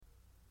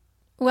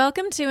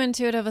Welcome to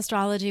Intuitive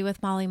Astrology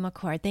with Molly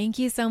McCord. Thank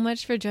you so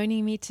much for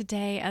joining me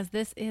today, as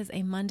this is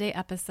a Monday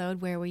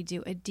episode where we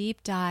do a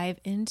deep dive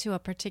into a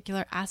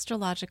particular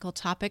astrological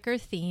topic or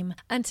theme.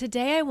 And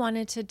today I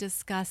wanted to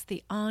discuss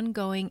the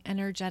ongoing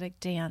energetic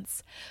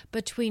dance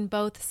between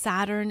both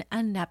Saturn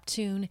and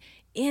Neptune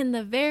in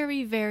the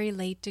very, very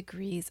late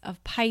degrees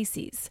of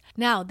Pisces.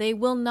 Now, they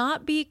will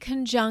not be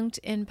conjunct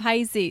in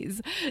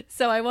Pisces,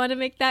 so I want to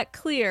make that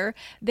clear.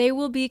 They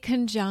will be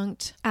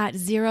conjunct at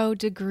 0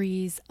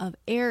 degrees of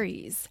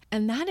Aries,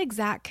 and that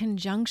exact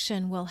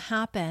conjunction will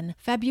happen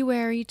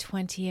February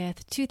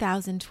 20th,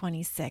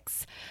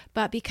 2026.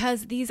 But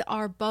because these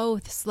are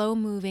both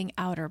slow-moving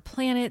outer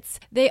planets,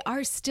 they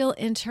are still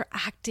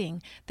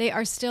interacting. They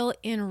are still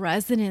in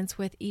resonance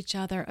with each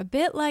other, a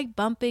bit like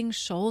bumping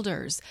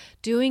shoulders,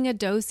 doing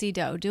a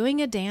do-si-do, doing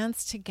a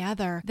dance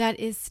together that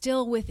is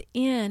still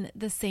within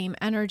the same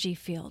energy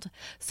field.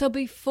 So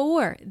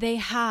before they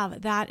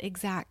have that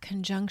exact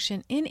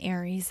conjunction in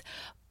Aries,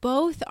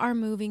 both are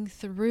moving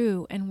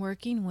through and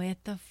working with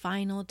the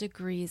final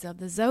degrees of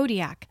the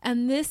zodiac.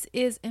 And this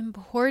is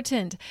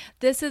important.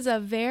 This is a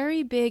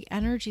very big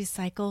energy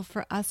cycle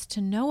for us to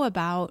know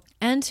about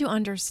and to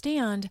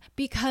understand,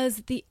 because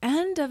the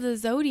end of the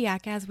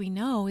zodiac, as we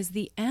know, is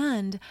the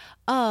end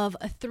of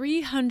a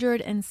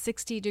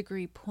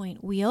 360-degree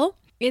point wheel.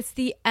 It's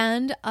the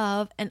end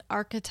of an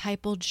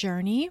archetypal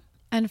journey.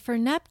 And for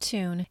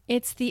Neptune,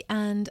 it's the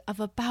end of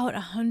about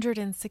a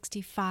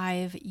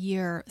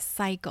 165-year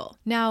cycle.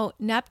 Now,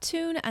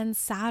 Neptune and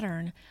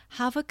Saturn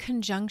have a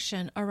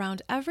conjunction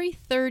around every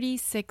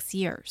 36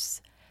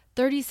 years.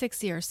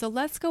 36 years. So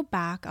let's go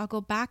back. I'll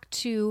go back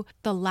to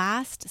the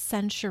last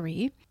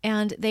century,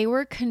 and they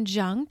were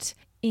conjunct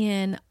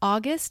in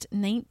August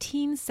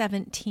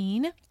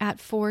 1917 at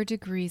 4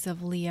 degrees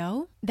of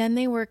Leo. Then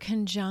they were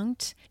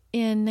conjunct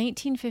in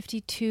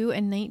 1952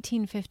 and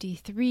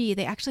 1953.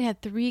 They actually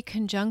had 3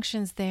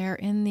 conjunctions there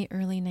in the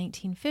early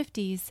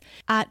 1950s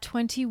at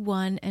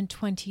 21 and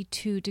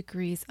 22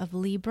 degrees of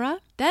Libra.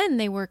 Then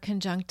they were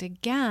conjunct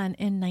again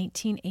in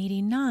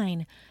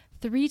 1989.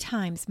 3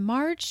 times,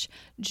 March,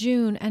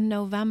 June, and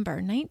November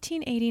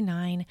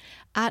 1989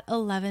 at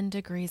 11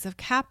 degrees of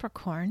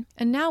Capricorn.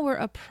 And now we're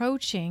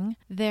approaching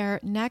their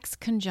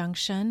next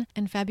conjunction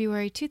in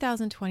February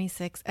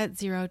 2026 at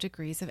 0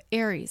 degrees of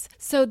Aries.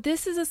 So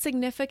this is a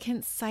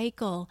significant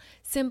cycle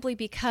simply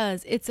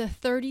because it's a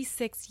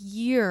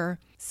 36-year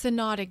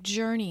synodic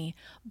journey,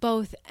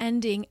 both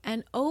ending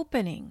and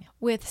opening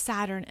with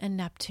Saturn and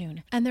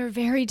Neptune. And they're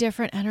very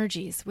different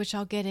energies, which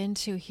I'll get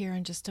into here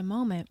in just a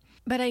moment.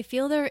 But I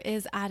feel there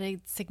is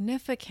added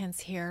significance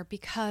here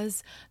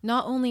because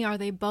not only are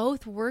they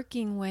both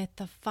working with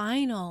the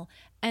final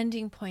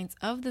ending points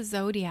of the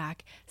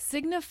zodiac,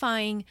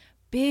 signifying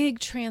big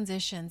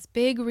transitions,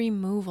 big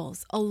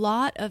removals, a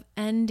lot of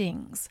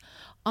endings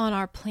on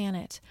our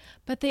planet,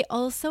 but they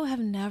also have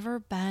never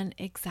been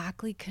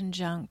exactly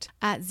conjunct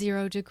at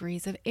 0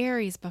 degrees of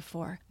Aries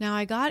before. Now,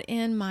 I got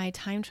in my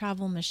time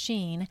travel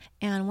machine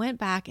and went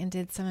back and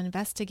did some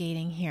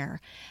investigating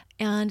here,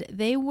 and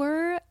they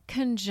were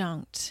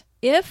conjunct,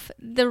 if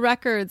the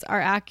records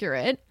are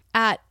accurate,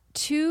 at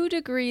 2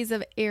 degrees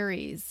of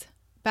Aries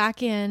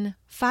back in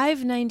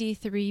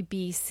 593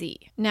 BC.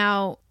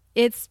 Now,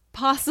 it's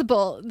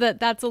possible that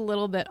that's a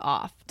little bit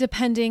off,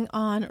 depending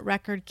on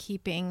record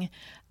keeping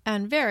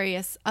and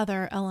various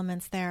other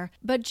elements there.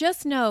 But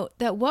just note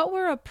that what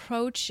we're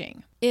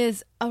approaching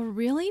is a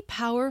really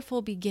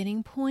powerful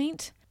beginning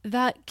point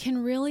that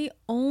can really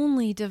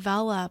only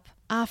develop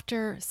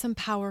after some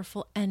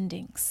powerful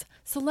endings.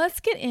 So let's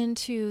get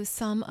into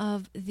some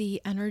of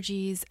the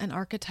energies and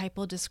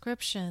archetypal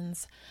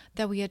descriptions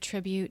that we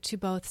attribute to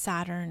both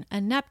Saturn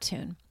and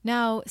Neptune.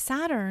 Now,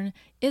 Saturn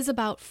is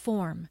about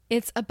form.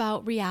 It's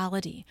about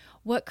reality,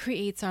 what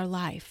creates our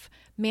life,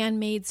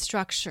 man-made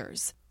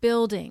structures,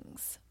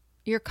 buildings,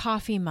 your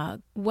coffee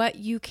mug, what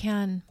you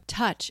can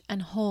touch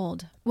and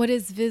hold, what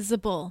is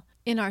visible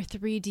in our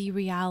 3D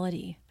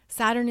reality.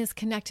 Saturn is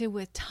connected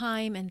with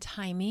time and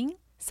timing,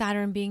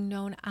 Saturn being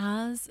known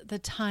as the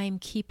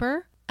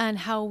timekeeper, and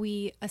how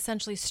we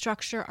essentially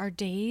structure our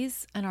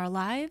days and our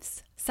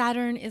lives.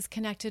 Saturn is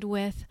connected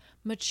with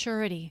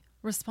maturity,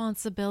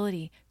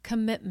 responsibility,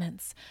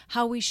 commitments,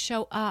 how we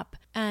show up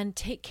and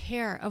take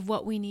care of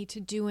what we need to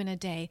do in a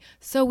day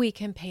so we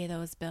can pay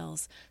those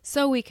bills,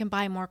 so we can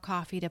buy more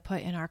coffee to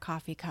put in our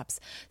coffee cups,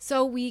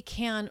 so we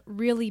can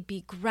really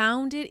be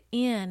grounded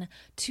in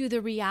to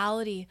the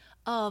reality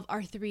of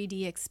our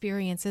 3D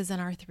experiences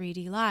and our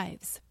 3D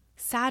lives.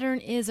 Saturn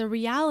is a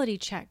reality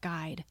check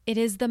guide. It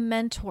is the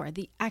mentor,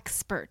 the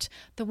expert,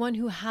 the one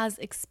who has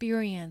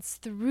experience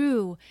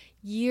through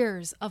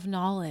years of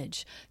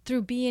knowledge,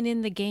 through being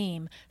in the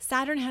game.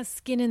 Saturn has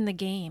skin in the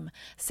game.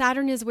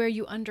 Saturn is where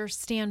you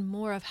understand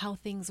more of how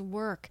things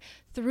work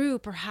through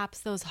perhaps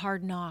those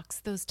hard knocks,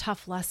 those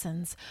tough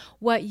lessons,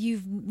 what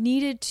you've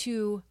needed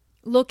to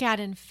look at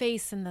and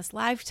face in this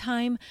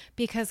lifetime,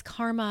 because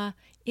karma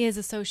is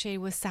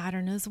associated with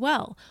Saturn as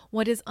well.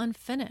 What is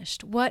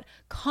unfinished? What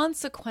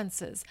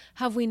consequences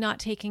have we not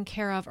taken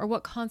care of, or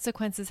what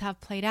consequences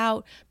have played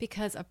out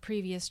because of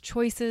previous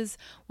choices,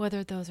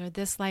 whether those are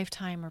this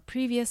lifetime or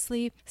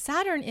previously?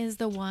 Saturn is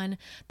the one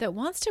that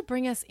wants to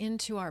bring us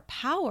into our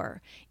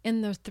power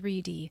in the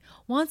 3D,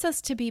 wants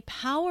us to be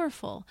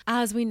powerful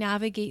as we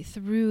navigate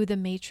through the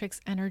matrix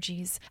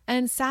energies.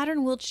 And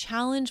Saturn will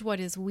challenge what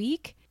is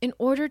weak in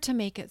order to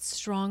make it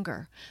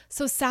stronger.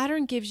 So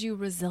Saturn gives you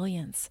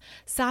resilience.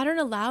 Saturn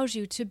allows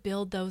you to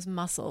build those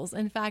muscles.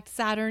 In fact,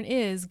 Saturn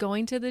is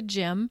going to the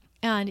gym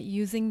and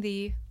using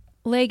the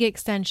leg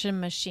extension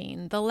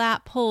machine, the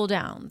lat pull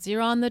downs,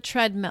 you're on the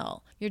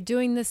treadmill, you're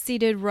doing the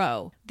seated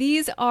row.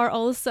 These are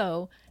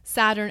also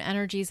Saturn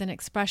energies and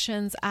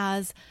expressions,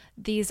 as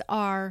these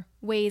are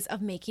ways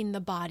of making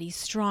the body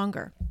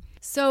stronger.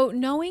 So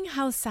knowing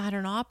how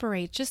Saturn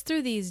operates just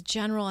through these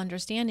general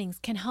understandings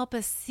can help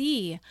us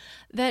see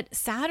that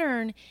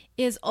Saturn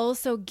is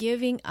also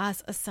giving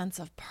us a sense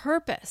of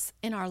purpose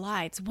in our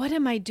lives. What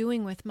am I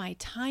doing with my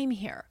time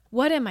here?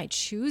 What am I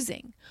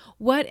choosing?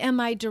 What am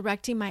I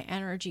directing my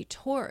energy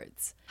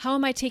towards? How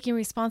am I taking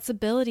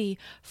responsibility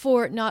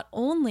for not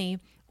only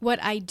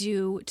what I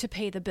do to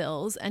pay the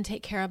bills and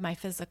take care of my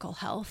physical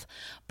health,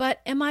 but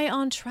am I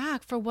on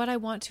track for what I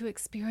want to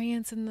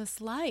experience in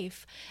this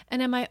life? And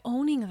am I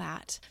owning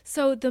that?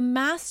 So the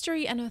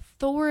mastery and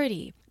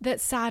authority that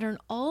Saturn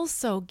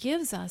also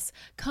gives us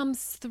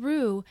comes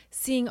through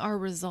seeing our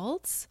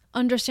results,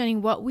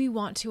 understanding what we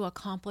want to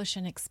accomplish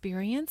and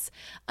experience,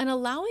 and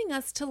allowing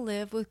us to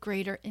live with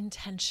greater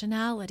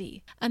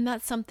intentionality. And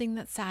that's something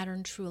that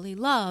Saturn truly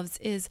loves,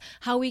 is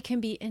how we can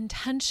be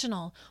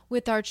intentional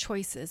with our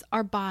choices,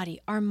 our body,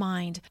 our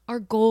mind, our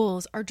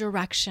goals, our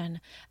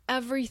direction,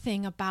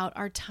 everything about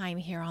our time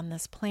here on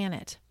this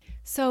planet.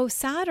 So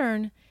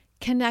Saturn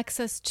connects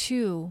us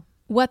to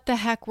what the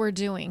heck we're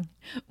doing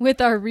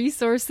with our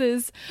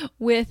resources,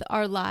 with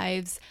our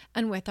lives,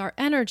 and with our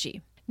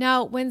energy.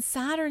 Now, when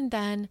Saturn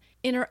then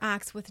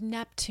interacts with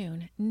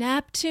Neptune,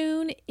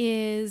 Neptune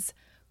is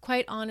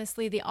quite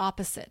honestly the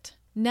opposite.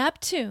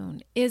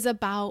 Neptune is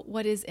about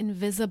what is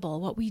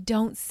invisible, what we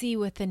don't see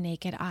with the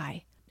naked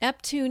eye.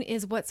 Neptune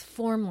is what's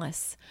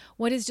formless,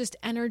 what is just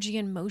energy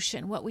in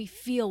motion, what we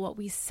feel, what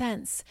we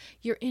sense,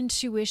 your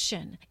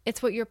intuition.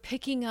 It's what you're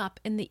picking up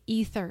in the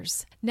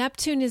ethers.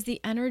 Neptune is the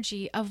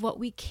energy of what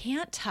we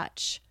can't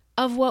touch,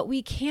 of what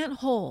we can't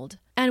hold,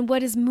 and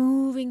what is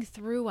moving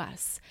through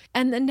us.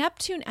 And the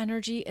Neptune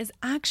energy is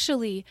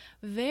actually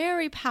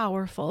very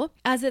powerful,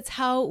 as it's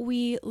how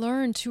we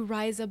learn to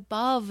rise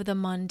above the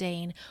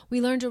mundane.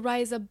 We learn to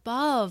rise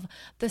above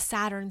the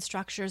Saturn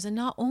structures and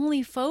not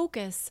only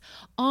focus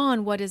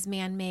on what is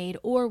man-made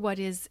or what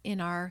is in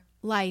our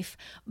life,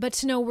 but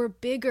to know we're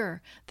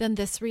bigger than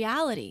this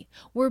reality.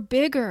 We're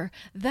bigger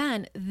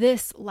than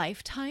this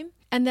lifetime,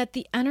 and that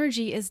the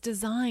energy is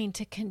designed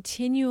to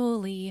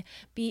continually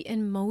be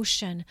in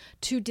motion,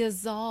 to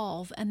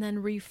dissolve and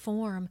then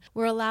reform.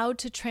 We're allowed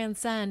to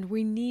transcend.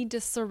 We need to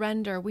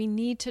surrender. We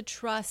need to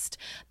trust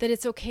that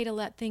it's okay to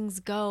let things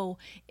go.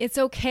 It's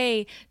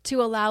okay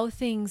to allow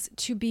things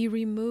to be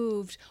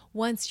removed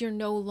once you're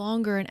no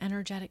longer an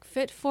energetic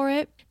fit for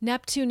it.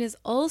 Neptune is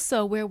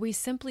also where we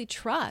simply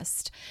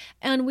trust.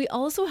 And we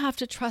also have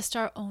to trust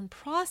our own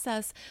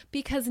process,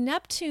 because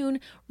Neptune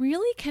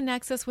really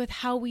connects us with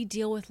how we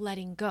deal with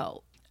letting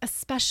go,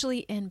 especially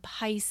in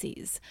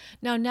Pisces.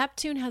 Now,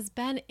 Neptune has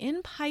been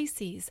in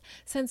Pisces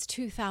since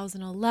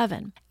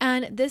 2011,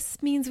 and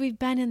this means we've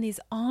been in these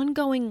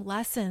ongoing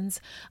lessons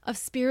of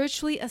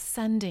spiritually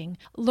ascending,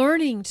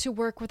 learning to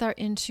work with our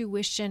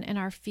intuition and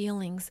our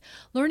feelings,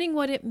 learning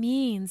what it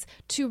means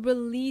to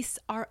release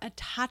our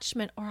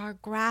attachment or our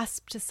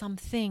grasp to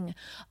something,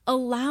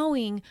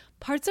 allowing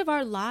parts of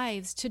our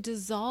lives to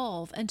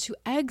dissolve and to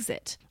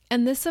exit.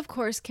 And this, of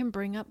course, can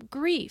bring up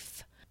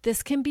grief.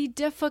 This can be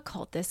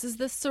difficult. This is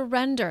the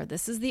surrender.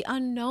 This is the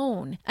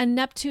unknown. And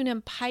Neptune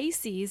in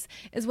Pisces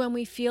is when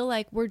we feel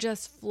like we're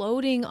just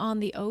floating on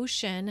the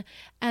ocean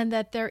and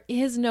that there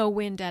is no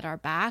wind at our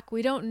back.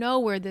 We don't know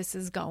where this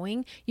is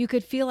going. You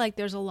could feel like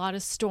there's a lot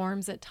of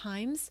storms at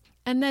times.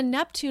 And then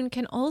Neptune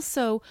can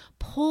also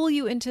pull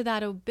you into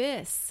that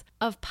abyss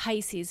of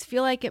Pisces.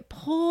 Feel like it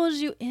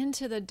pulls you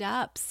into the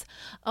depths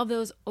of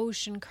those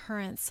ocean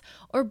currents,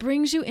 or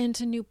brings you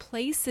into new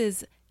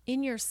places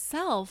in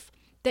yourself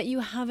that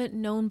you haven't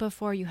known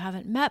before, you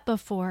haven't met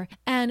before.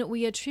 And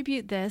we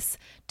attribute this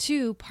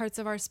to parts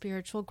of our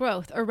spiritual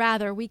growth, or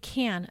rather we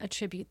can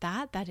attribute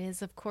that. That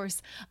is, of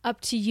course, up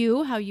to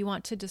you how you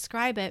want to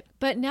describe it.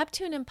 But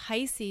Neptune in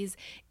Pisces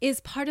is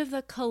part of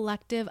the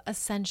collective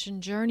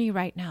ascension journey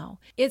right now.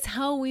 It's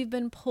how we've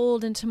been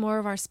pulled into more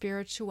of our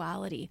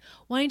spirituality,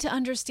 wanting to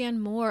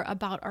understand more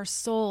about our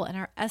soul and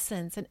our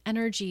essence and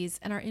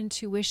energies and our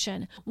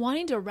intuition,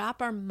 wanting to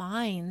wrap our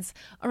minds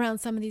around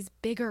some of these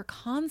bigger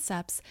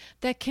concepts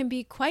that can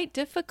be quite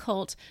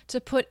difficult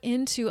to put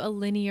into a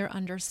linear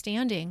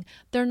understanding.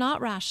 They're not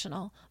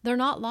rational, they're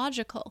not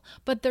logical,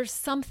 but there's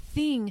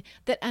something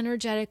that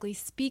energetically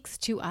speaks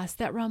to us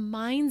that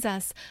reminds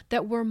us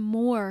that we're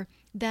more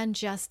than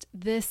just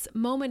this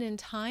moment in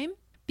time.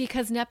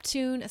 Because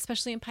Neptune,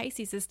 especially in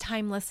Pisces, is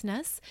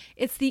timelessness.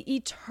 It's the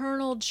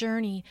eternal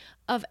journey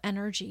of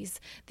energies,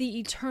 the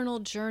eternal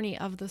journey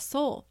of the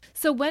soul.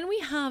 So when we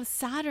have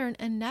Saturn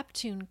and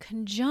Neptune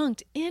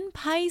conjunct in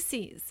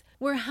Pisces,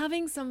 we're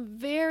having some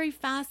very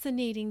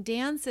fascinating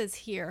dances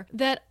here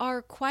that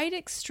are quite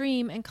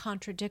extreme and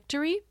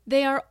contradictory.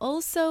 They are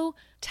also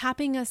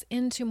tapping us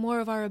into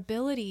more of our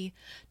ability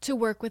to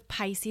work with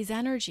Pisces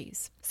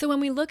energies. So when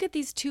we look at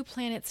these two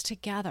planets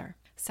together,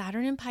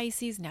 Saturn in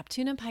Pisces,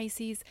 Neptune in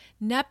Pisces,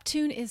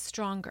 Neptune is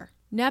stronger.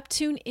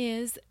 Neptune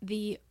is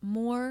the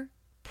more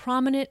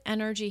prominent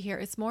energy here.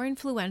 It's more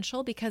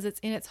influential because it's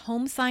in its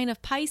home sign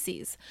of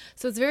Pisces.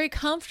 So it's very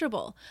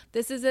comfortable.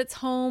 This is its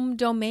home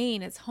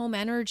domain, its home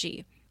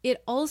energy.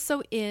 It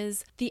also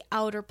is the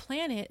outer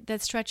planet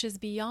that stretches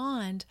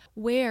beyond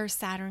where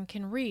Saturn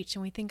can reach.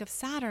 And we think of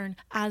Saturn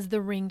as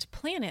the ringed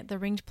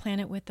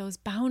planet with those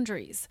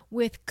boundaries,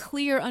 with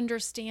clear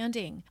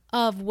understanding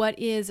of what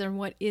is and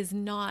what is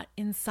not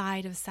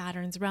inside of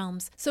Saturn's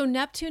realms. So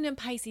Neptune in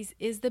Pisces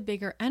is the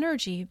bigger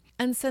energy.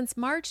 And since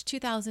March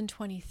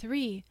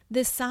 2023,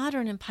 this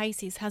Saturn in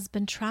Pisces has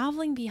been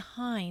traveling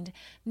behind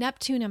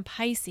Neptune in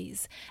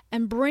Pisces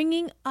and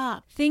bringing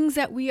up things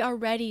that we are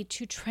ready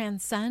to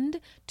transcend,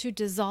 to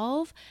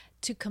dissolve,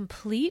 to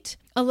complete,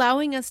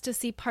 allowing us to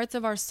see parts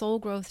of our soul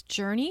growth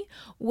journey,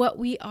 what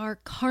we are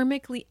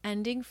karmically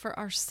ending for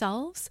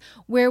ourselves,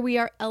 where we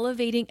are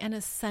elevating and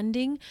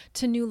ascending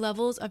to new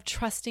levels of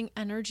trusting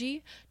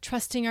energy,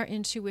 trusting our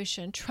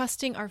intuition,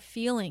 trusting our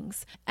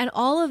feelings. And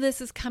all of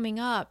this is coming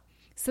up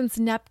since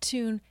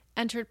Neptune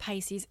entered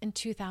Pisces in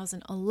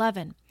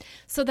 2011.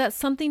 So that's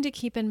something to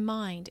keep in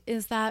mind,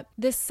 is that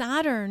this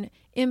Saturn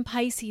in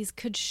Pisces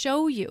could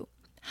show you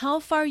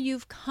how far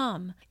you've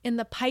come in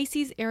the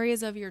Pisces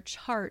areas of your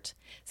chart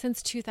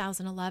since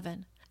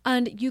 2011.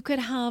 And you could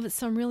have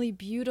some really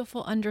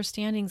beautiful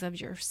understandings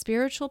of your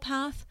spiritual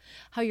path,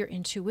 how your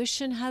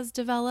intuition has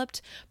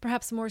developed,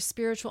 perhaps more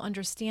spiritual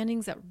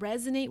understandings that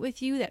resonate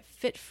with you, that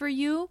fit for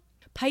you.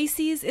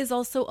 Pisces is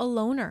also a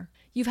loner.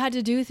 You've had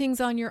to do things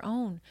on your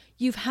own.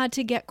 You've had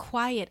to get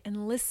quiet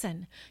and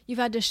listen. You've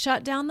had to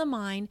shut down the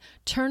mind,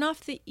 turn off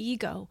the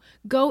ego,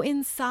 go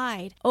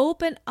inside,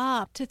 open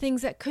up to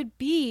things that could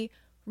be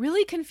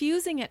really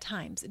confusing at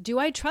times. Do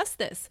I trust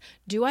this?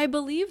 Do I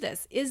believe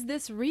this? Is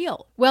this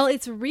real? Well,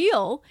 it's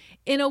real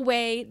in a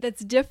way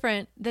that's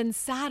different than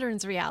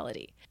Saturn's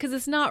reality, because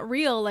it's not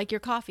real like your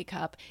coffee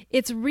cup.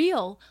 It's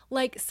real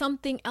like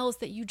something else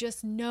that you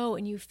just know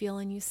and you feel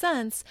and you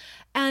sense.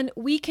 And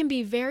we can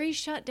be very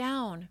shut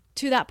down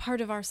to that part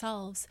of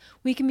ourselves.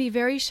 We can be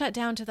very shut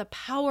down to the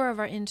power of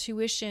our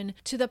intuition,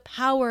 to the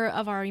power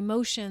of our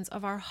emotions,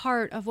 of our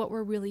heart, of what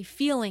we're really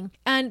feeling.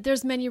 And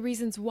there's many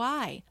reasons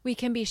why we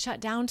can be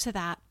shut down to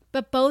that.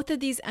 But both of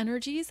these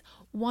energies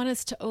want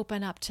us to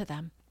open up to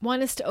them,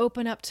 want us to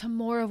open up to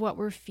more of what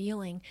we're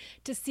feeling,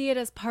 to see it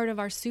as part of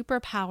our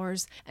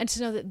superpowers, and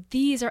to know that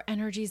these are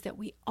energies that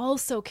we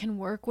also can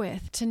work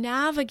with to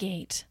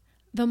navigate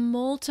the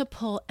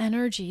multiple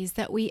energies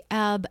that we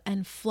ebb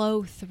and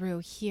flow through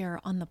here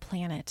on the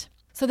planet.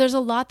 So there's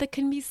a lot that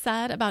can be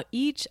said about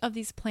each of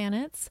these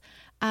planets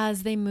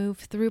as they move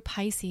through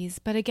Pisces.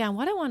 But again,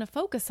 what I want to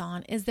focus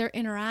on is their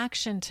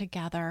interaction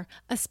together,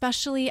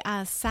 especially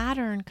as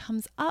Saturn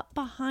comes up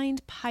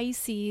behind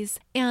Pisces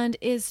and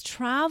is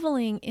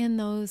traveling in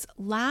those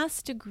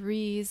last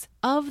degrees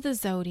of the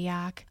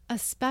zodiac,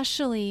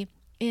 especially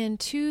in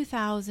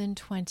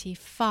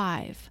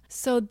 2025.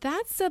 So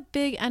that's a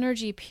big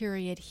energy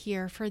period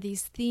here for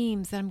these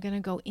themes that I'm going to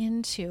go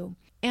into.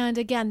 And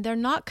again, they're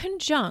not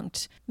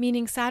conjunct,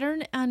 meaning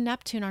Saturn and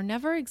Neptune are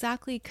never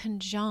exactly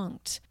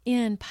conjunct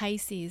in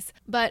Pisces,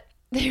 but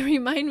they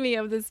remind me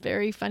of this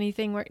very funny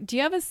thing where, do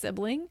you have a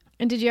sibling?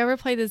 And did you ever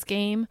play this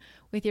game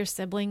with your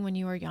sibling when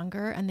you were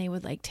younger and they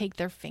would like take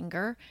their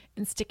finger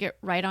and stick it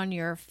right on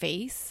your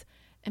face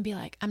and be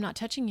like, I'm not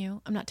touching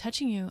you, I'm not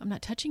touching you, I'm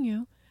not touching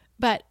you.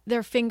 But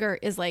their finger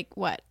is like,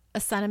 what, a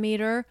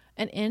centimeter,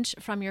 an inch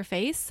from your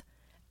face?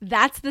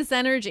 That's this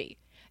energy.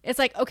 It's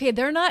like, okay,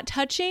 they're not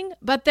touching,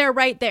 but they're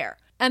right there.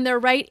 And they're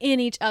right in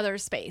each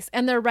other's space.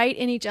 And they're right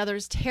in each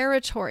other's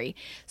territory.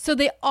 So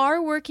they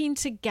are working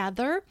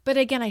together. But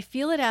again, I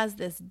feel it as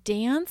this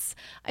dance.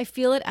 I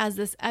feel it as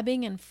this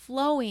ebbing and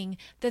flowing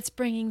that's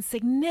bringing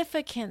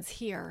significance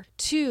here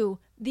to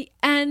the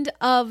end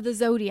of the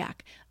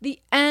zodiac,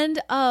 the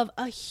end of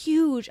a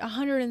huge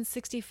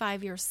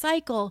 165-year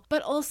cycle,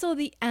 but also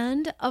the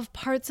end of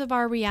parts of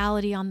our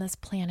reality on this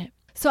planet.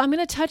 So I'm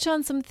going to touch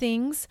on some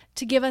things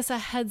to give us a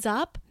heads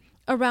up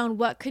around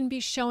what can be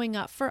showing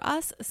up for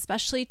us,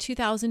 especially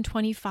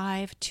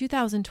 2025,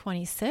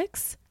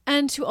 2026.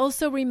 And to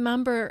also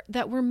remember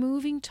that we're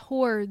moving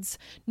towards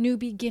new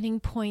beginning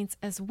points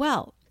as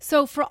well.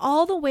 So for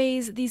all the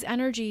ways these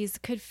energies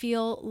could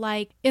feel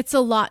like it's a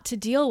lot to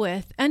deal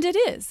with, and it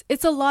is,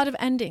 it's a lot of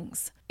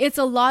endings. It's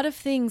a lot of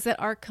things that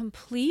are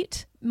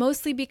complete,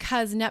 mostly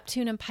because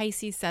Neptune and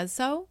Pisces says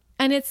so.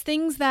 And it's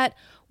things that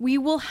we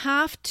will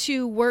have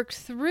to work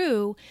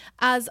through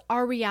as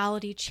our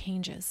reality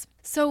changes.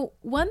 So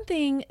one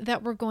thing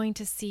that we're going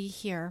to see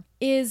here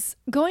is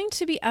going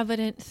to be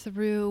evident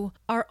through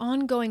our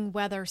ongoing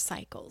weather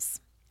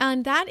cycles.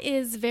 And that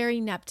is very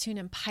Neptune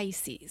and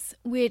Pisces,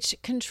 which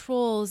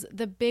controls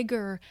the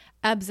bigger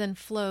ebbs and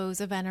flows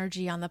of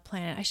energy on the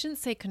planet. I shouldn't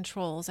say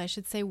controls, I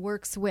should say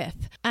works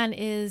with, and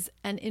is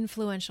an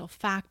influential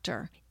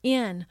factor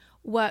in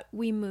what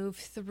we move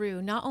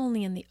through, not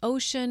only in the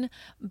ocean,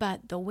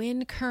 but the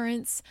wind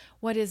currents,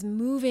 what is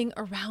moving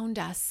around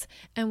us,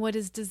 and what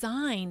is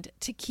designed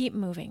to keep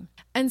moving.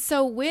 And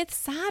so with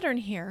Saturn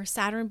here,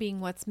 Saturn being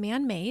what's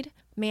man-made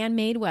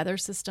weather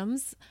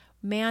systems,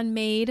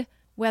 man-made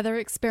weather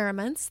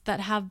experiments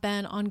that have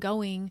been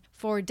ongoing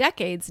for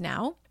decades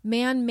now,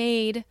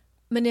 man-made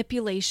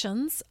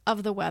manipulations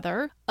of the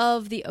weather,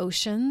 of the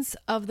oceans,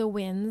 of the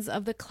winds,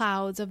 of the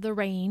clouds, of the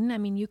rain. I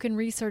mean, you can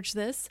research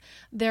this.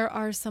 There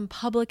are some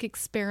public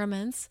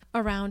experiments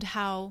around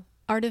how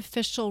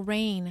artificial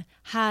rain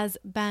has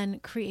been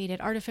created,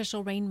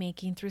 artificial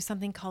rainmaking through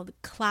something called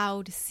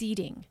cloud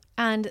seeding.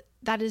 And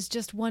that is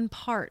just one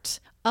part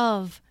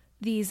of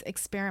these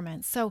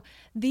experiments. So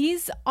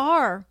these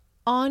are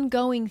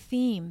ongoing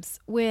themes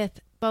with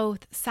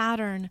both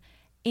Saturn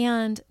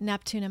and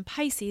Neptune and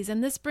Pisces.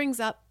 And this brings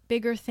up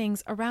bigger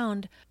things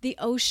around the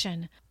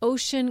ocean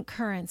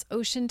currents,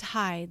 ocean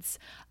tides,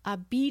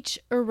 beach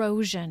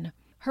erosion,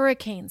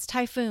 hurricanes,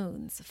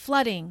 typhoons,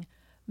 flooding,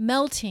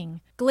 melting,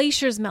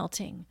 glaciers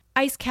melting,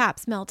 ice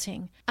caps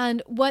melting,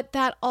 and what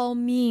that all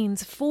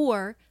means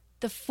for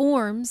the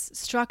forms,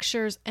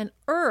 structures, and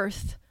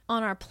Earth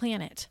on our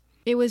planet.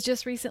 It was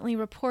just recently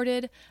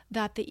reported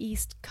that the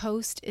East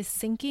Coast is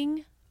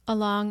sinking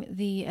along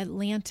the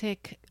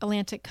Atlantic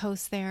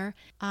coast there,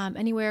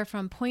 anywhere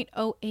from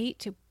 0.08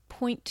 to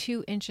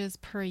 0.2 inches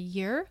per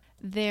year.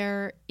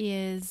 There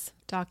is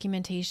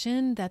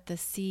documentation that the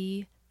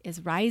sea is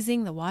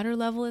rising, the water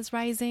level is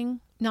rising,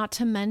 not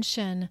to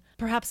mention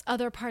perhaps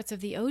other parts of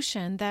the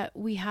ocean that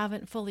we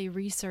haven't fully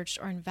researched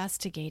or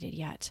investigated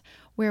yet,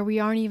 where we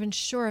aren't even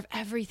sure of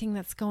everything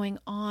that's going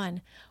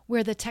on,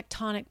 where the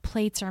tectonic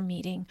plates are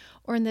meeting,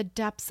 or in the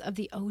depths of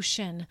the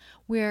ocean,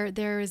 where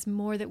there is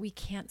more that we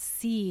can't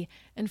see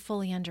and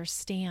fully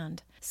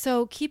understand.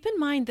 So keep in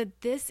mind that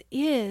this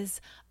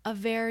is a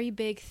very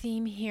big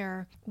theme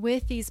here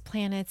with these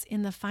planets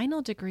in the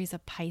final degrees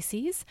of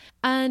Pisces,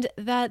 and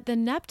that the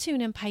Neptune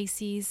in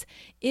Pisces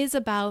is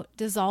about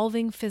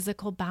dissolving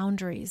physical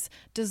boundaries,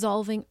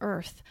 dissolving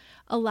Earth,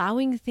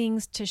 allowing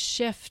things to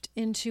shift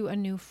into a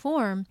new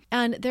form.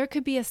 And there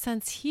could be a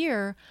sense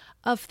here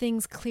of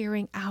things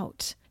clearing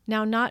out.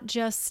 Now, not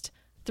just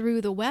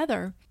through the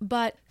weather,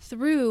 but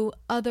through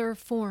other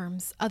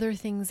forms, other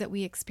things that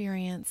we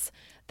experience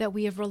that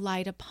we have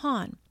relied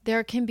upon.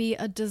 There can be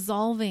a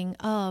dissolving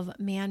of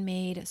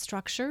man-made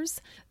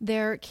structures.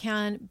 There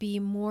can be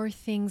more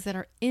things that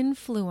are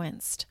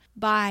influenced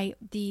by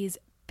these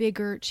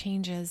bigger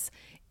changes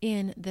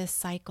in this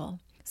cycle.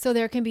 So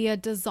there can be a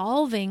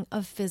dissolving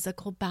of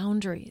physical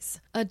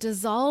boundaries, a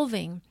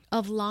dissolving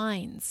of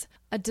lines,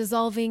 a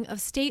dissolving of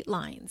state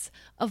lines,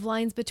 of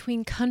lines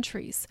between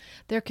countries.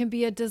 There can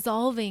be a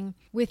dissolving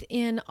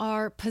within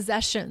our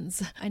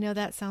possessions. I know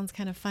that sounds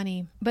kind of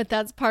funny, but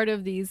that's part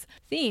of these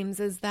themes,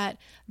 is that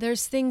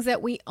there's things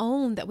that we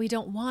own that we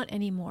don't want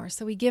anymore.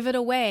 So we give it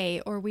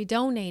away, or we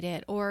donate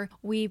it, or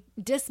we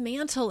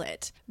dismantle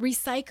it,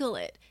 recycle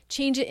it,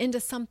 change it into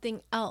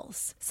something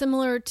else.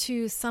 Similar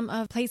to some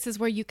of places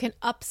where you can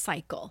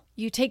upcycle.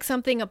 You take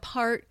something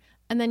apart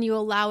and then you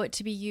allow it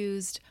to be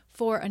used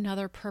for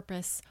another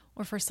purpose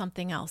or for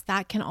something else.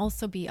 That can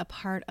also be a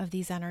part of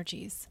these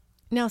energies.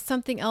 Now,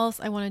 something else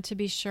I wanted to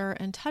be sure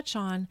and touch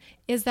on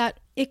is that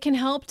it can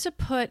help to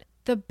put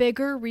the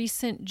bigger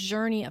recent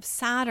journey of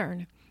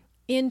Saturn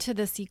into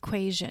this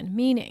equation,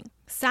 meaning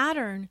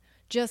Saturn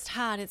just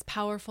had its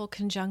powerful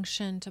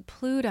conjunction to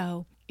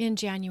Pluto in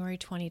January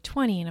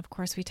 2020. And of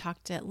course, we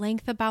talked at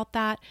length about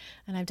that,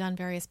 and I've done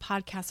various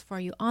podcasts for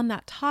you on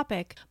that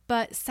topic.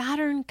 But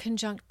Saturn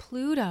conjunct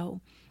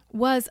Pluto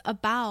was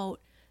about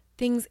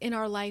things in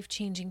our life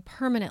changing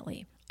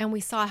permanently. And we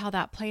saw how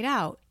that played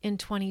out in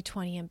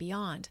 2020 and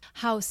beyond.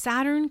 How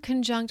Saturn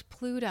conjunct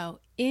Pluto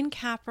in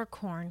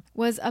Capricorn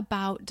was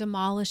about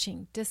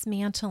demolishing,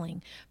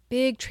 dismantling,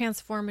 big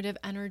transformative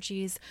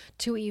energies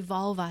to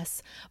evolve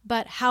us,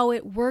 but how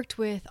it worked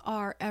with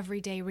our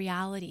everyday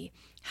reality,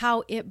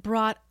 how it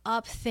brought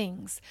up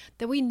things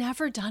that we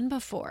never done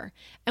before,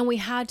 and we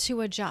had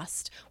to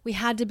adjust. We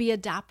had to be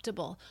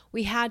adaptable.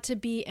 We had to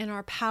be in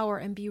our power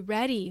and be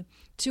ready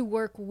to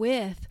work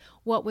with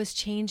what was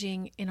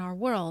changing in our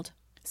world.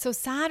 So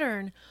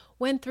Saturn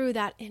went through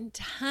that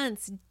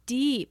intense,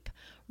 deep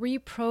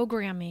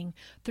reprogramming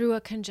through a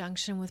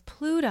conjunction with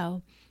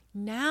Pluto.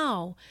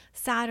 Now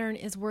Saturn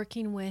is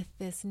working with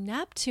this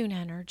Neptune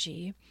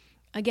energy.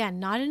 Again,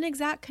 not an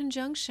exact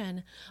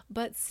conjunction,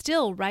 but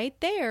still right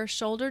there,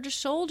 shoulder to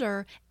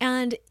shoulder,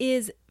 and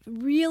is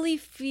really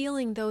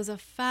feeling those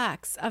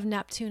effects of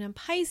Neptune and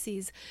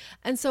Pisces.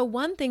 And so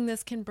one thing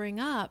this can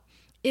bring up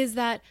is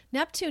that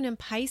Neptune in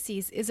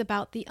Pisces is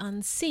about the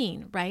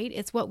unseen, right?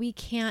 It's what we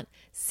can't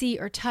see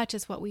or touch,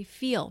 it's what we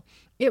feel.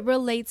 It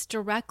relates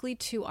directly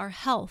to our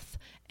health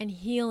and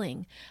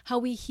healing, how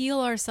we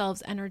heal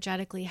ourselves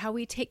energetically, how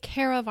we take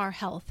care of our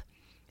health.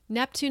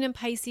 Neptune in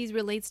Pisces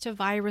relates to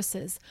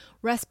viruses,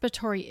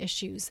 respiratory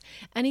issues,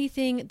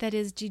 anything that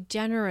is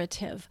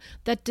degenerative,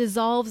 that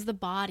dissolves the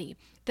body,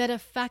 that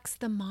affects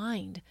the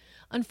mind.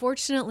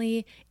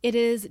 Unfortunately, it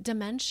is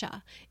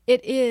dementia.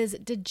 It is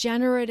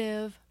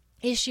degenerative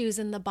issues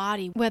in the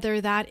body,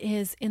 whether that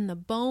is in the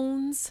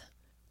bones,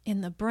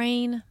 in the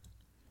brain,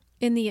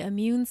 in the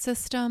immune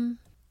system,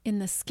 in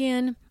the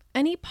skin,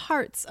 any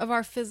parts of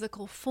our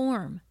physical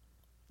form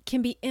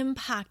can be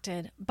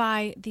impacted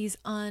by these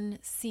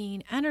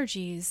unseen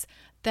energies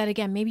that,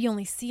 again, maybe you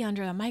only see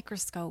under a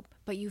microscope,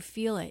 but you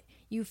feel it.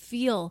 You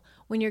feel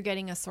when you're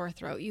getting a sore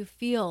throat. You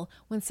feel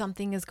when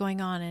something is going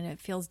on and it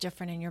feels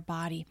different in your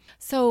body.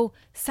 So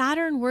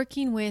Saturn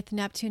working with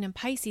Neptune and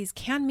Pisces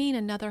can mean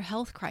another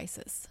health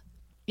crisis.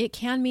 It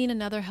can mean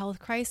another health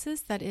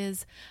crisis that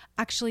is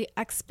actually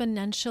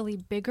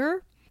exponentially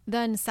bigger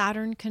than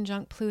Saturn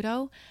conjunct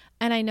Pluto.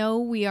 And I know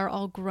we are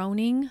all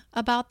groaning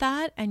about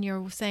that. And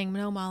you're saying,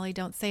 no, Molly,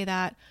 don't say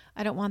that.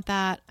 I don't want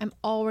that. I'm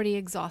already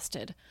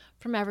exhausted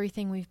from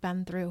everything we've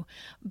been through.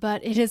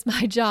 But it is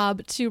my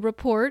job to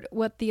report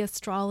what the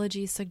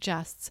astrology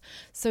suggests.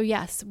 So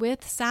yes,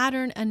 with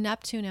Saturn and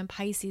Neptune and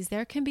Pisces,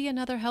 there can be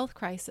another health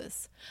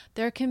crisis.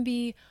 There can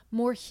be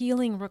more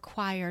healing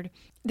required.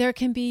 There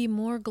can be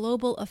more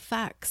global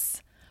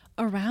effects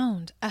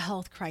around a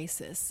health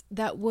crisis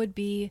that would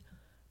be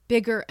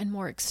bigger and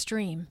more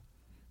extreme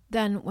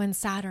than when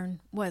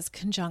Saturn was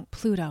conjunct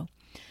Pluto.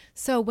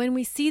 So when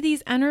we see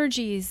these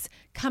energies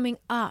coming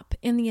up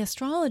in the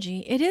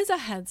astrology, it is a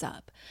heads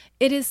up.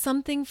 It is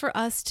something for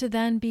us to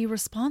then be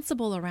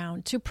responsible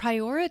around, to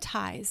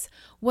prioritize.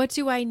 What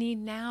do I need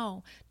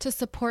now to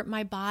support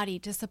my body,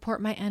 to support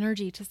my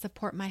energy, to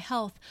support my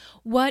health?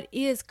 What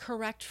is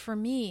correct for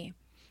me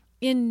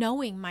in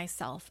knowing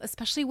myself,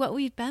 especially what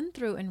we've been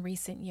through in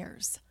recent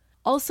years?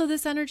 Also,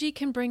 this energy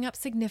can bring up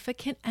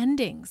significant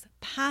endings,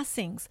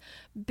 passings,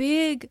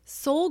 big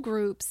soul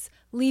groups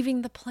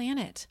leaving the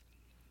planet.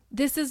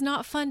 This is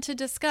not fun to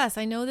discuss.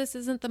 I know this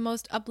isn't the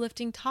most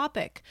uplifting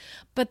topic,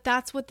 but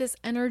that's what this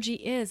energy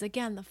is.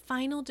 Again, the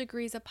final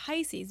degrees of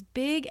Pisces,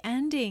 big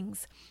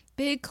endings,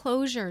 big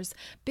closures,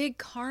 big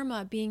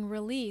karma being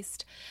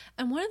released.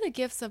 And one of the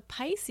gifts of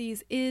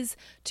Pisces is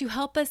to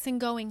help us in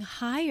going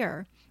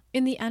higher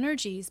in the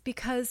energies,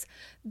 because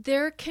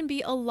there can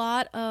be a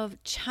lot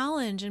of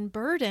challenge and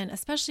burden,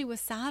 especially with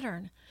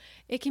Saturn.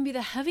 It can be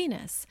the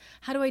heaviness.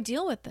 How do I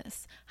deal with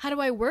this? How do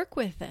I work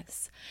with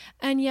this?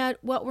 And yet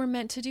what we're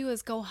meant to do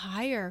is go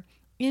higher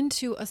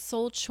into a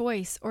soul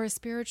choice or a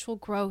spiritual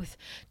growth,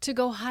 to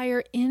go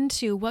higher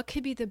into what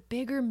could be the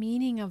bigger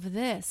meaning of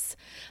this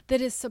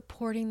that is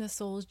supporting the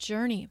soul's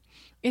journey.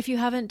 If you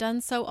haven't done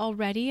so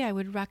already, I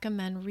would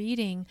recommend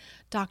reading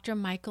Dr.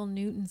 Michael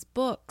Newton's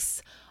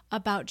books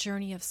about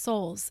Journey of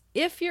Souls,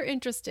 if you're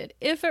interested,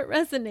 if it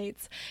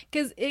resonates,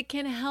 because it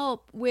can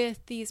help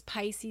with these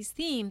Pisces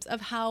themes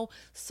of how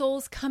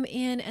souls come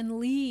in and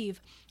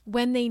leave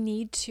when they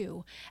need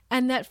to.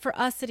 And that for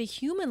us at a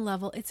human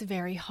level, it's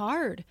very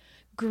hard.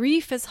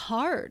 Grief is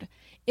hard.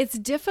 It's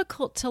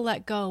difficult to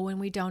let go when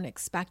we don't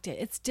expect it.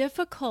 It's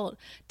difficult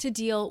to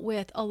deal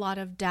with a lot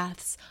of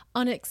deaths,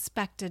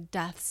 unexpected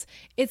deaths.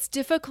 It's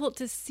difficult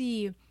to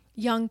see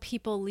young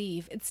people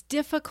leave. It's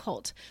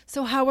difficult.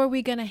 So how are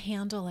we going to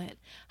handle it?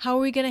 How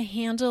are we going to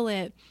handle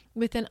it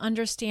with an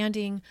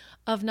understanding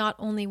of not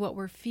only what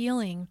we're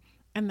feeling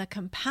and the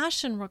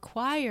compassion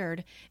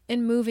required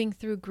in moving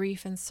through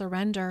grief and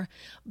surrender,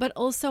 but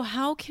also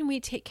how can we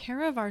take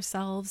care of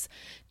ourselves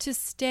to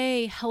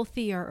stay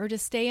healthier or to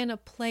stay in a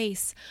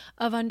place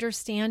of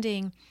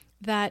understanding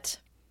that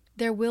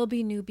there will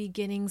be new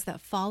beginnings that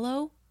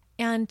follow,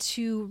 and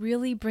to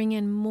really bring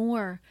in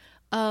more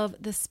of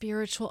the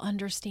spiritual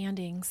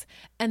understandings.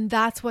 And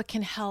that's what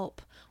can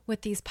help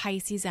with these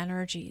Pisces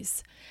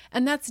energies.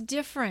 And that's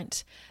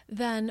different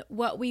than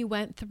what we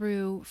went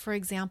through, for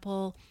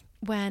example,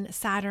 when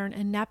Saturn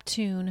and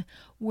Neptune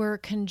were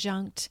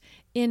conjunct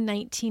in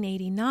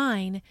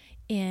 1989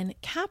 in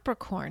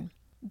Capricorn.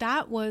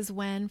 That was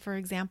when, for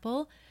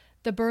example,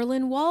 the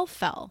Berlin Wall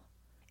fell,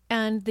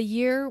 and the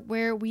year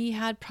where we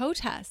had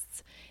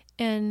protests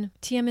in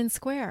Tiananmen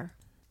Square,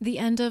 the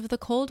end of the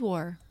Cold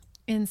War.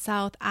 In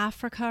South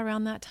Africa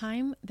around that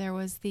time, there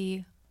was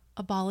the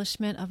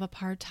abolishment of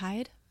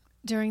apartheid.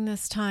 During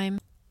this time,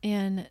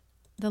 in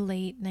the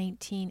late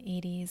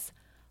 1980s,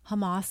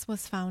 Hamas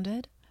was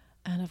founded.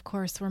 And of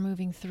course, we're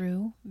moving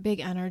through big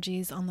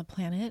energies on the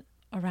planet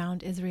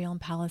around Israel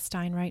and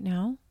Palestine right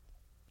now.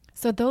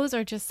 So those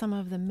are just some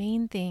of the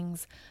main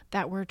things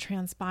that were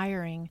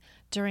transpiring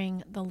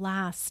during the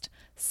last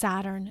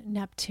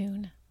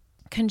Saturn-Neptune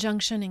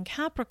conjunction in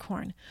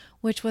Capricorn,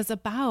 which was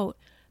about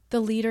the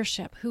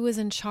leadership, who was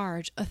in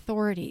charge,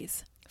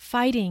 authorities,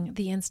 fighting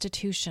the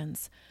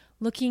institutions,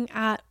 looking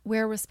at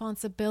where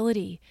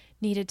responsibility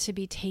needed to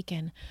be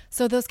taken.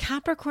 So those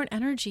Capricorn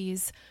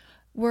energies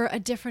were a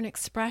different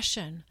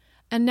expression.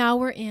 And now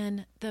we're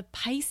in the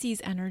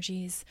Pisces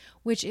energies,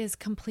 which is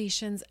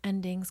completions,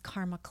 endings,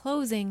 karma,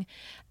 closing.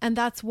 And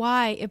that's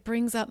why it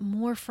brings up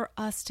more for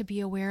us to be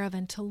aware of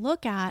and to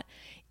look at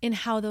in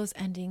how those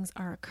endings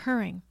are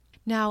occurring.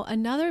 Now,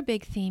 another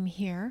big theme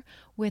here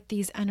with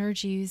these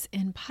energies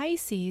in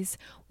Pisces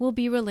will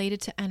be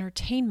related to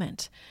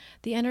entertainment.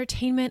 The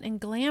entertainment and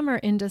glamour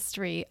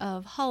industry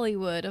of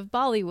Hollywood, of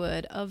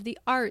Bollywood, of the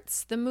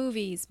arts, the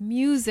movies,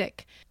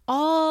 music,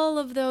 all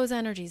of those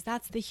energies,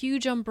 that's the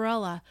huge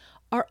umbrella,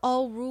 are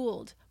all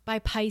ruled by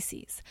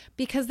Pisces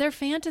because they're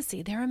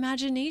fantasy, their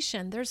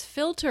imagination, there's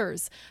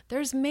filters,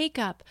 there's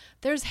makeup,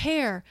 there's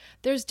hair,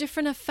 there's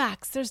different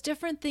effects, there's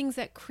different things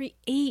that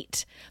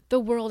create the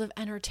world of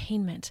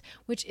entertainment,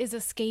 which is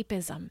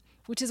escapism,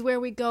 which is where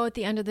we go at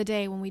the end of the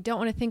day when we don't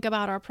want to think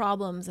about our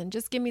problems and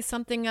just give me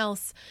something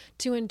else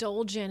to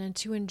indulge in and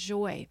to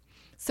enjoy.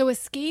 So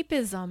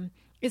escapism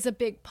is a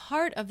big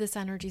part of this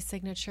energy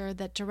signature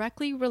that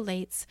directly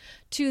relates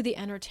to the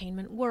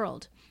entertainment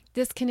world.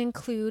 This can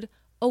include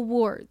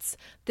awards.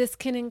 This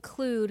can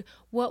include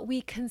what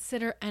we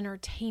consider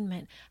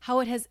entertainment, how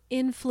it has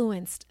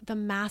influenced the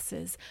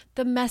masses,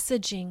 the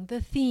messaging,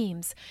 the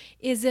themes.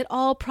 Is it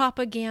all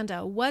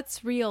propaganda?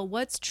 What's real?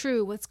 What's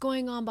true? What's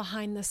going on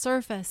behind the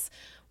surface?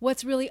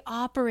 What's really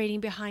operating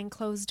behind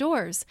closed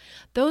doors?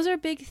 Those are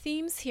big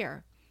themes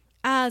here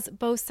as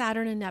both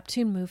Saturn and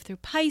Neptune move through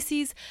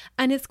Pisces,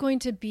 and it's going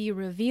to be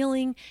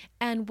revealing.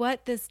 And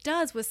what this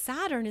does with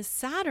Saturn is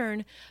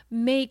Saturn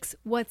makes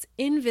what's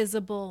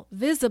invisible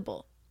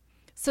visible.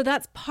 So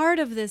that's part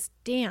of this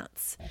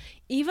dance.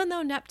 Even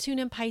though Neptune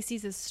in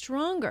Pisces is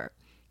stronger,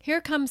 here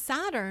comes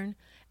Saturn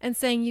and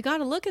saying, you got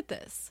to look at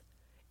this.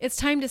 It's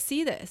time to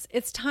see this.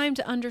 It's time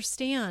to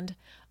understand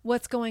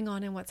what's going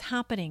on and what's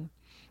happening.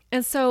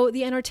 And so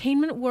the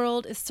entertainment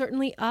world is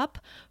certainly up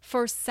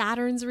for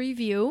Saturn's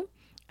review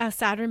as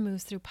Saturn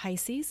moves through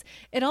Pisces.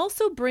 It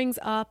also brings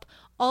up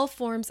all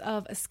forms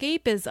of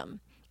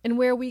escapism and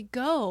where we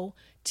go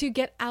to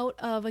get out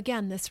of,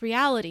 again, this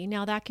reality.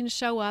 Now that can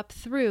show up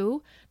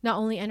through not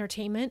only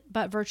entertainment,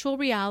 but virtual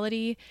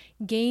reality,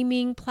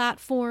 gaming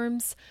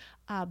platforms,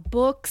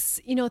 books,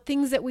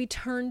 things that we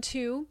turn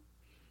to.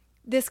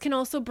 This can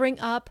also bring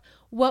up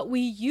what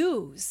we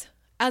use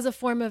as a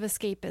form of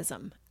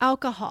escapism: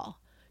 alcohol,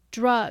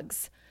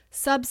 drugs,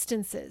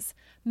 substances,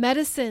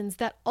 medicines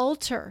that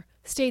alter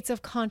states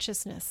of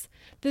consciousness.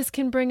 This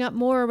can bring up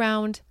more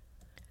around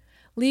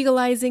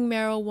legalizing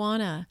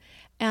marijuana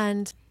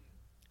and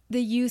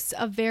the use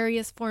of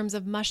various forms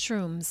of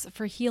mushrooms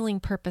for healing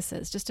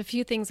purposes. Just a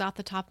few things off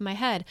the top of my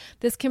head.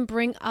 This can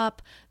bring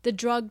up the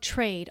drug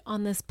trade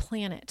on this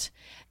planet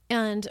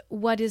and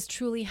what is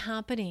truly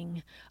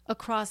happening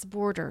across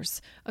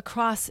borders,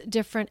 across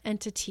different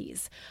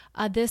entities.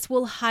 This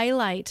will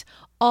highlight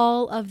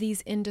all of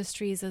these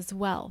industries as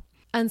well.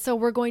 And so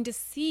we're going to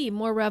see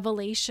more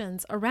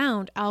revelations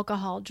around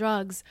alcohol,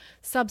 drugs,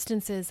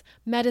 substances,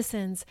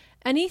 medicines,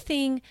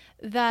 anything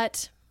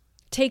that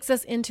takes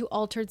us into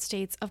altered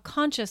states of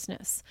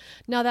consciousness.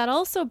 Now that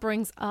also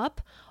brings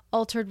up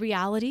altered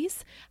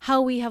realities,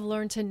 how we have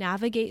learned to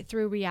navigate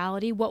through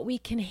reality, what we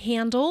can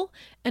handle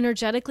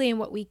energetically and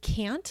what we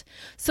can't.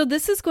 So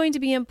this is going to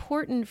be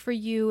important for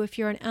you if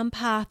you're an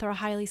empath or a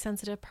highly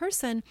sensitive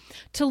person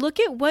to look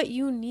at what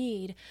you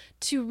need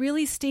to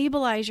really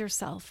stabilize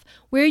yourself,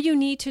 where you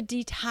need to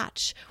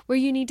detach, where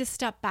you need to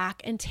step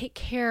back and take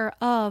care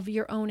of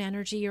your own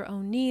energy, your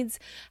own needs,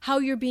 how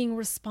you're being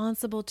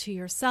responsible to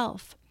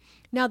yourself.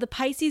 Now, the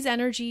Pisces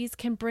energies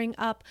can bring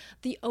up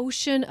the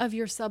ocean of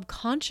your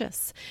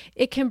subconscious.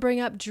 It can bring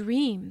up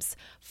dreams,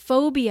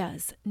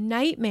 phobias,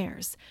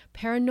 nightmares,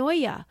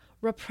 paranoia,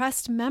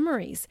 repressed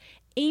memories,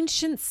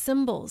 ancient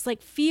symbols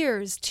like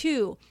fears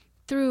too,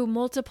 through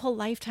multiple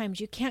lifetimes.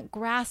 You can't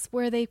grasp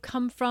where they've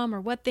come from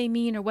or what they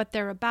mean or what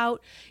they're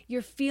about.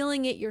 You're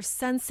feeling it, you're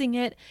sensing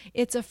it.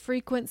 It's a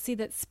frequency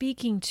that's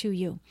speaking to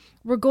you.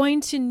 We're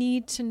going to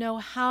need to know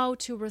how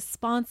to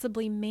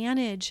responsibly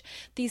manage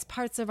these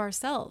parts of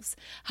ourselves,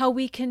 how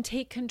we can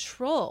take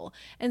control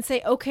and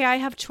say, okay, I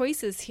have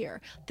choices here.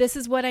 This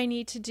is what I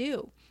need to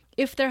do.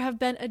 If there have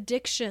been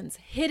addictions,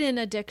 hidden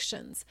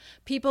addictions,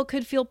 people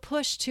could feel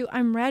pushed to,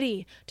 I'm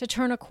ready to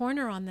turn a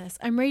corner on this.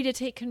 I'm ready to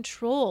take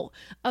control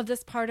of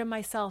this part of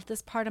myself,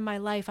 this part of my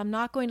life. I'm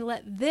not going to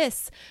let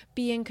this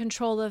be in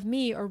control of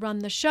me or run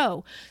the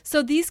show.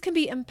 So these can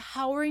be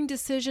empowering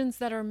decisions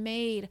that are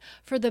made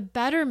for the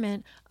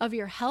betterment of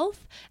your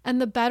health and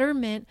the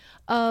betterment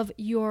of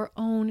your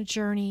own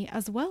journey,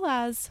 as well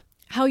as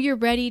how you're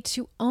ready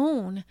to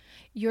own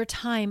your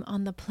time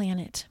on the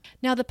planet.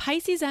 Now, the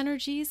Pisces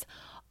energies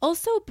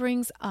also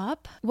brings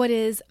up what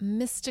is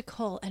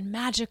mystical and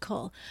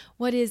magical,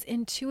 what is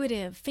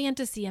intuitive,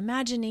 fantasy,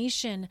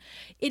 imagination.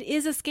 It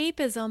is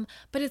escapism,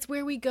 but it's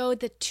where we go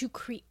to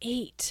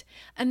create.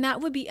 And that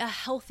would be a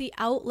healthy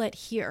outlet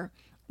here,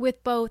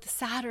 with both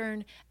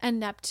Saturn and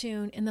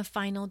Neptune in the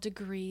final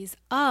degrees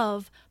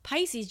of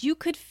Pisces. You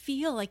could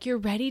feel like you're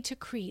ready to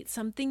create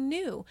something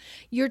new.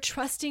 You're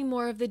trusting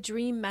more of the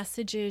dream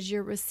messages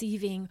you're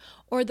receiving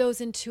or those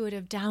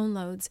intuitive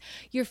downloads.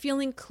 You're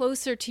feeling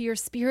closer to your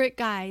spirit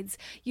guides.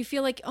 You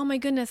feel like, oh my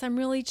goodness, I'm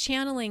really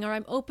channeling, or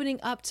I'm opening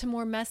up to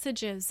more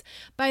messages.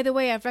 By the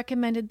way, I've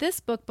recommended this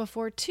book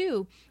before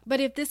too, but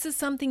if this is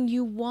something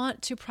you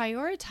want to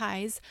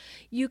prioritize,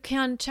 you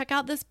can check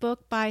out this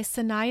book by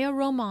Sanaya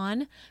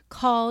Roman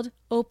called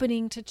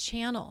Opening to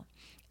Channel.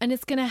 And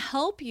it's going to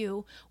help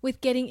you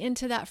with getting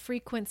into that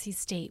frequency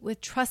state,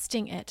 with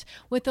trusting it,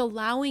 with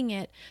allowing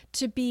it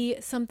to be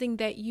something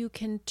that you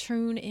can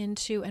tune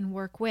into and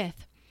work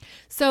with.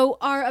 So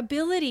our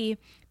ability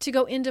to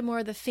go into more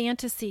of the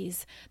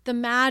fantasies, the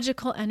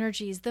magical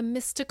energies, the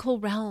mystical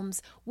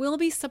realms will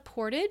be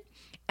supported.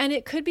 And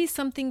it could be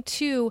something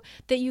too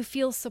that you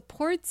feel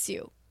supports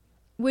you,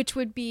 which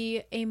would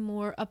be a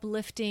more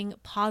uplifting,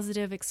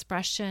 positive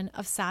expression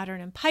of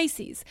Saturn and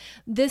Pisces.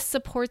 This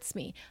supports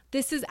me.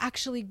 This is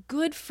actually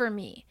good for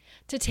me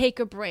to take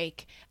a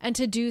break and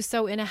to do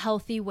so in a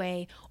healthy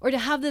way, or to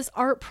have this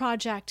art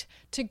project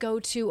to go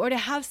to, or to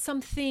have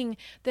something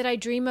that I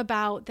dream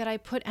about that I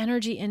put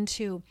energy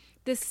into.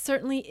 This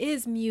certainly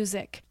is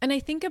music. And I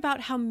think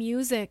about how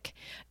music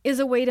is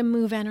a way to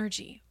move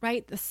energy,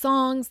 right? The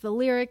songs, the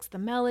lyrics, the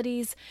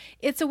melodies.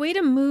 It's a way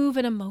to move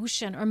an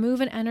emotion or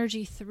move an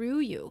energy through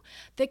you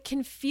that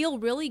can feel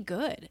really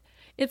good.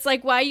 It's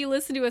like why you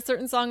listen to a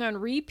certain song on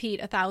repeat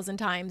 1,000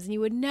 times and you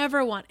would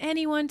never want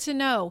anyone to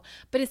know,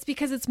 but it's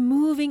because it's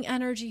moving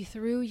energy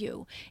through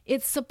you.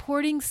 It's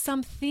supporting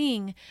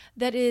something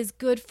that is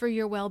good for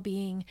your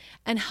well-being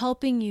and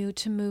helping you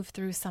to move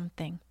through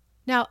something.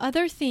 Now,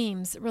 other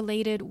themes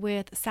related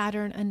with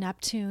Saturn and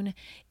Neptune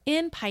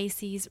in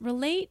Pisces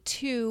relate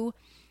to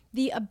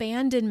the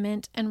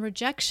abandonment and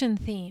rejection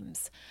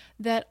themes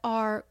that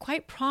are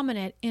quite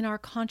prominent in our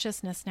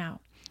consciousness now.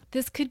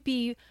 This could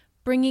be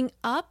bringing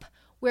up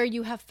where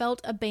you have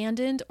felt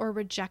abandoned or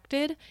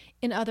rejected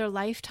in other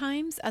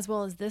lifetimes, as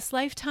well as this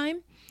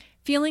lifetime,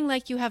 feeling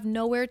like you have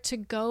nowhere to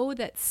go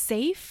that's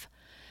safe,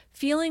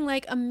 feeling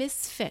like a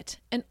misfit,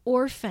 an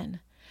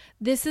orphan.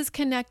 This is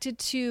connected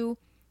to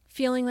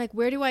feeling like,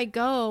 where do I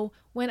go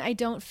when I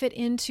don't fit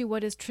into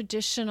what is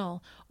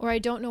traditional, or I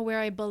don't know where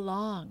I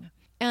belong?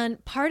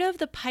 And part of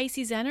the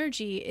Pisces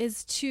energy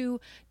is to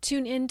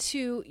tune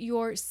into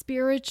your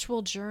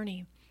spiritual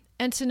journey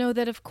and to know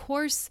that, of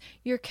course,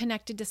 you're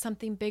connected to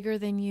something bigger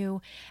than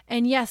you.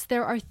 And yes,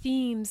 there are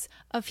themes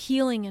of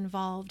healing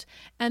involved,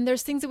 and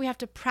there's things that we have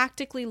to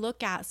practically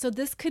look at. So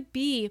this could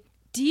be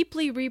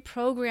deeply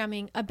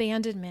reprogramming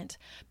abandonment,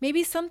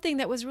 maybe something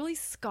that was really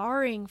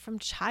scarring from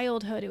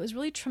childhood. It was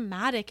really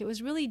traumatic. It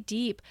was really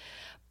deep.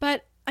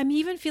 But I'm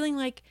even feeling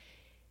like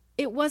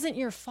it wasn't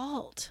your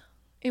fault.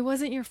 It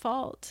wasn't your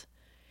fault.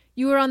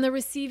 You were on the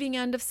receiving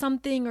end of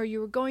something, or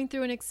you were going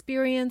through an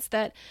experience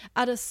that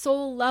at a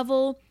soul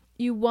level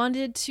you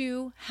wanted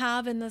to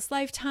have in this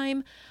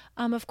lifetime.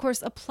 Of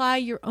course, apply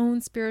your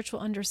own spiritual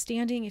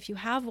understanding if you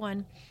have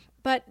one.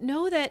 But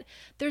know that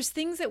there's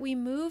things that we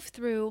move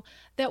through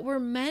that we're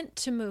meant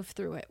to move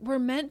through it. We're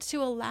meant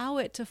to allow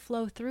it to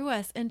flow through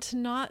us and to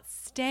not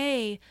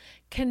stay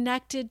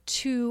connected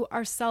to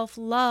our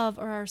self-love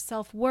or our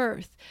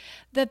self-worth.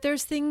 That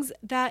there's things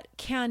that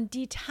can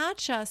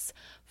detach us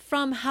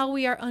from how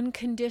we are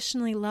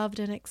unconditionally loved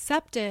and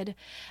accepted.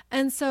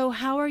 And so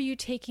how are you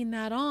taking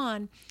that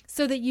on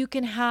so that you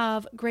can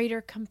have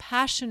greater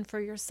compassion for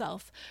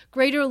yourself,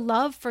 greater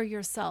love for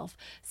yourself,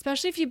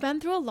 especially if you've been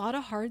through a lot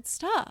of hard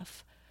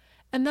stuff?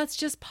 And that's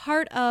just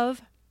part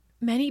of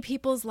many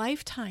people's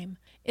lifetime,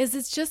 is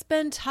it's just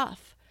been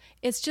tough.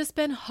 It's just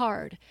been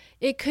hard.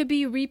 It could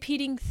be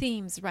repeating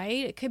themes,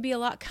 right? It could be a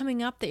lot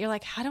coming up that you're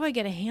like, how do I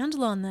get a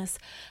handle on this?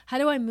 How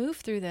do I move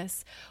through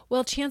this?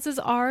 Well, chances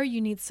are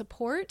you need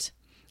support.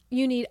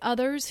 You need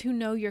others who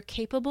know you're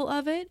capable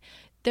of it.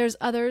 There's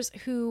others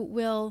who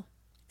will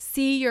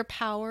see your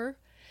power,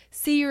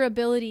 see your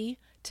ability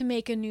to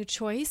make a new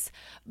choice.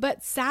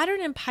 But Saturn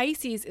in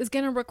Pisces is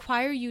going to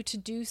require you to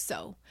do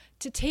so,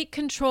 to take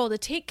control, to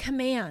take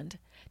command.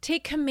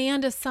 Take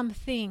command of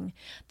something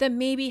that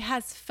maybe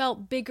has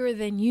felt bigger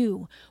than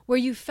you, where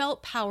you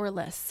felt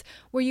powerless,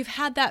 where you've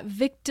had that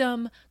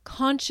victim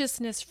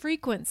consciousness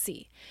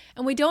frequency.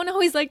 And we don't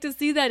always like to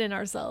see that in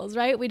ourselves,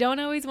 right? We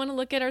don't always want to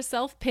look at our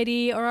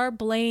self-pity or our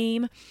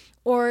blame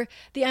or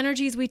the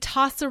energies we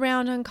toss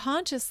around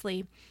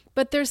unconsciously.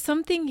 But there's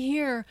something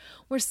here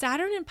where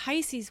Saturn in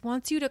Pisces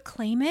wants you to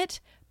claim it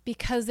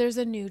because there's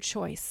a new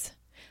choice.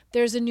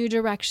 There's a new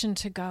direction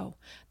to go.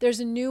 There's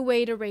a new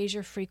way to raise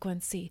your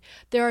frequency.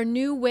 There are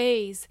new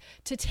ways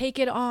to take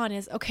it on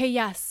as, okay,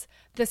 yes,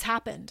 this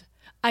happened.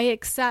 I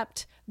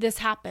accept this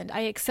happened.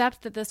 I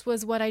accept that this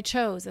was what I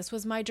chose. This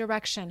was my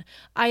direction.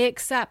 I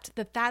accept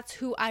that that's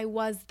who I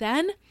was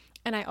then.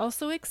 And I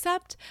also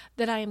accept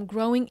that I am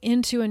growing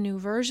into a new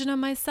version of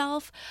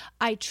myself.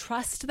 I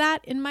trust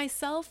that in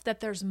myself,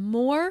 that there's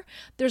more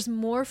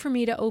for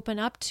me to open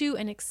up to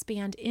and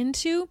expand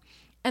into.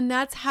 And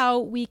that's how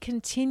we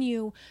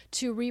continue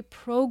to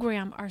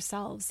reprogram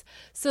ourselves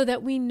so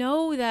that we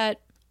know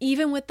that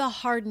even with the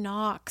hard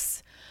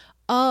knocks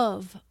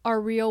of our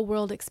real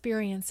world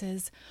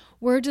experiences,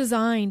 we're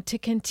designed to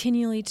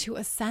continually to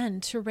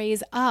ascend, to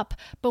raise up,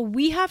 but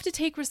we have to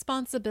take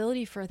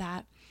responsibility for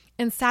that.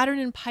 And Saturn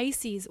in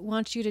Pisces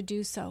wants you to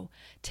do so.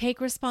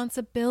 Take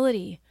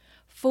responsibility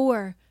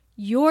for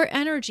your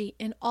energy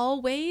in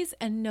all ways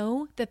and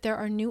know that there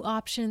are new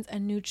options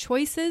and new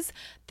choices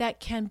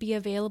that can be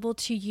available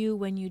to you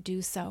when you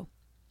do so.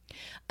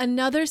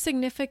 Another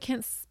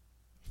significant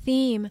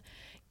theme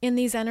in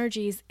these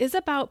energies is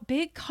about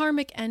big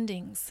karmic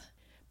endings,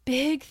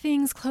 big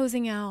things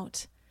closing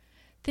out,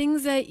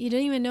 things that you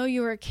didn't even know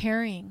you were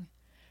carrying,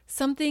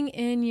 something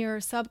in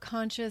your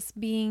subconscious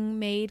being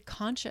made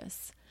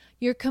conscious.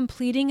 You're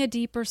completing a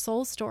deeper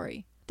soul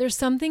story. There's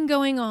something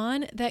going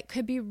on that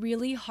could be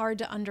really hard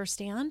to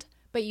understand,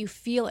 but you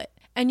feel it.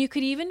 And you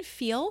could even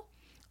feel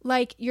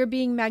like you're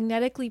being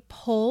magnetically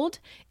pulled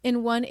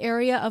in one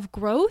area of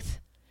growth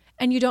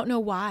and you don't know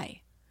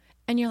why.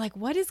 And you're like,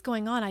 what is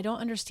going on? I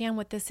don't understand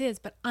what this is,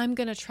 but I'm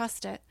going to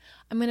trust it.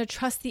 I'm going to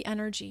trust the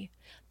energy.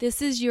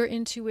 This is your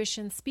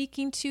intuition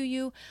speaking to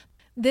you.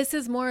 This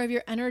is more of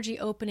your energy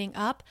opening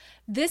up.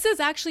 This is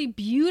actually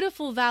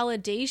beautiful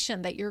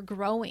validation that you're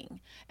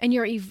growing and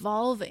you're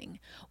evolving.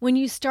 When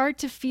you start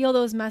to feel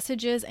those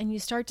messages and you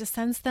start to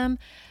sense them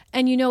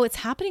and you know it's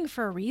happening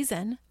for a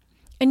reason.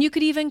 And you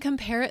could even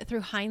compare it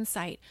through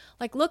hindsight.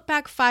 Like look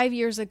back 5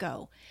 years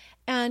ago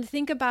and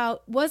think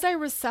about, was I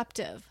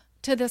receptive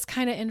to this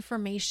kind of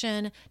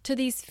information, to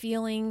these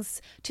feelings,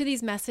 to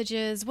these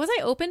messages? Was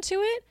I open to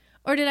it?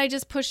 Or did I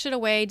just push it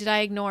away? Did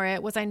I ignore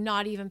it? Was I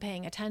not even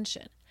paying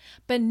attention?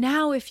 But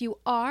now if you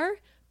are,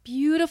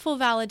 beautiful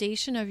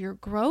validation of your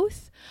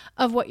growth,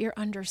 of what you're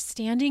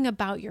understanding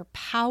about your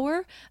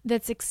power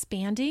that's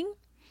expanding.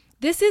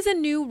 This is a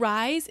new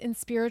rise in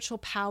spiritual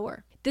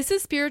power. This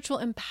is spiritual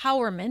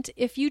empowerment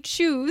if you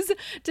choose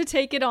to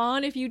take it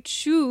on, if you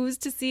choose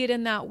to see it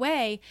in that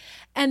way.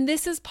 And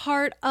this is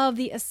part of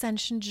the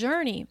ascension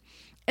journey.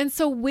 And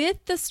so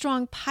with the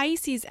strong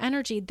Pisces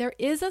energy, there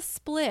is a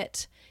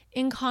split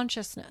in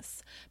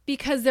consciousness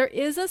because there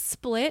is a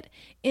split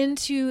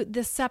into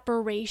the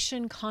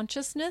separation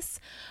consciousness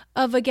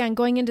of, again,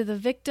 going into the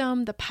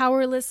victim, the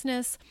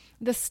powerlessness,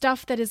 the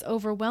stuff that is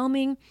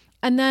overwhelming.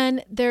 And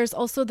then there's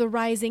also the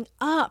rising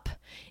up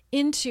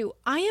into,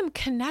 I am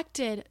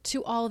connected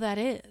to all that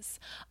is.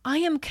 I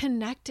am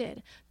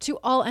connected to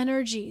all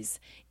energies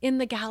in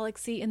the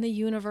galaxy, in the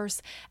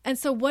universe. And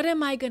so what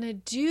am I going to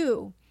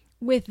do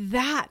with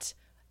that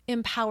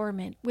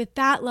empowerment, with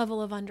that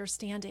level of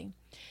understanding?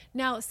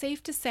 Now,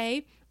 safe to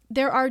say,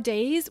 there are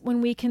days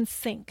when we can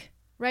sink,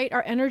 right?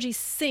 Our energy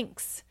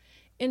sinks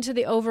into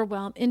the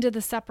overwhelm, into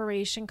the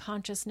separation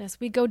consciousness.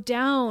 We go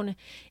down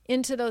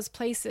into those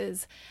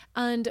places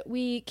and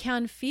we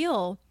can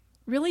feel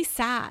really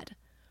sad,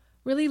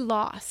 really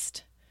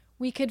lost.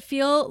 We could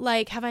feel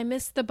like, have I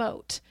missed the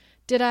boat?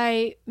 Did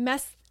I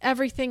mess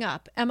everything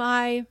up? Am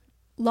I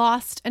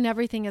lost and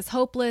everything is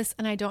hopeless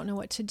and I don't know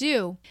what to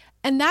do?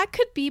 And that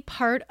could be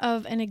part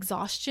of an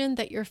exhaustion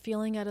that you're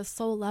feeling at a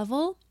soul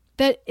level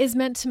that is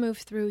meant to move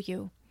through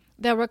you,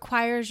 that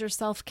requires your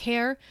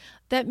self-care.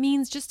 That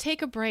means just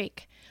take a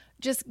break.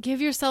 Just give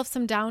yourself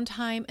some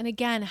downtime. And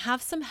again,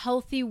 have some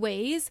healthy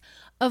ways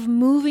of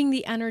moving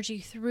the energy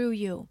through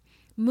you,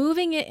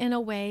 moving it in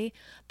a way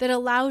that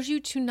allows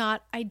you to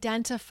not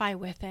identify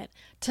with it,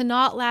 to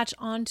not latch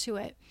onto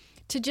it,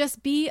 to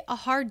just be a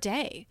hard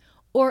day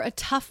or a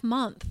tough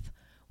month.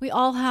 We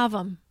all have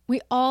them. We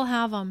all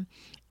have them.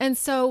 And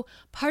so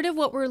part of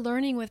what we're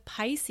learning with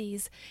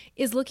Pisces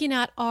is looking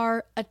at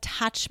our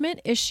attachment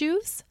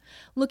issues,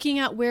 looking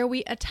at where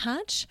we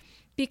attach,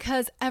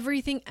 because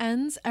everything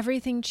ends,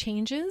 everything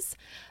changes,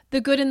 the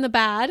good and the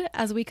bad,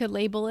 as we could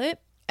label it.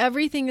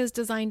 Everything is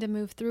designed to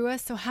move through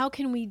us. So how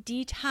can we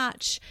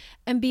detach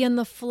and be in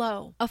the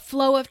flow, a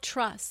flow of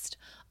trust,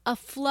 a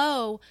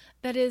flow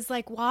that is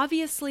like, well,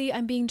 obviously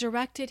I'm being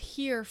directed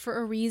here for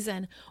a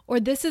reason, or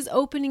this is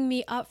opening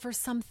me up for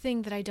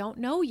something that I don't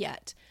know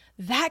yet.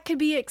 That could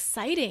be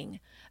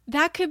exciting.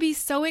 That could be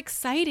so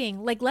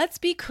exciting. Like, let's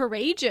be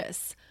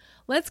courageous.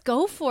 Let's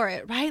go for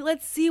it, right?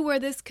 Let's see where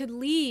this could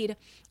lead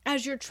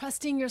as you're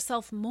trusting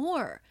yourself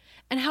more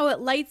and how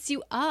it lights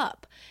you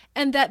up,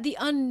 and that the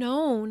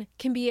unknown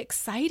can be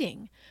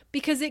exciting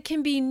because it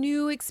can be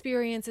new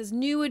experiences,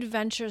 new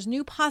adventures,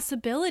 new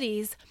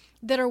possibilities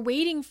that are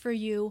waiting for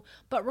you,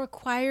 but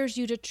requires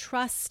you to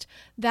trust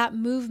that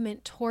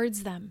movement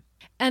towards them.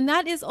 And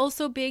that is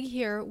also big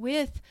here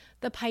with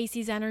the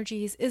Pisces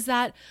energies, is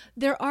that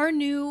there are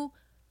new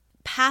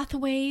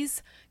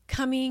pathways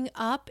coming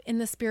up in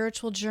the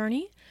spiritual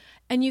journey.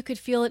 And you could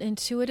feel it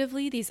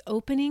intuitively, these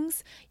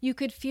openings. You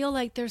could feel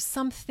like there's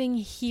something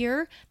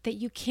here that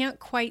you can't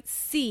quite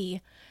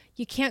see.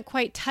 You can't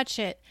quite touch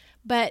it,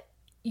 but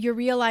you're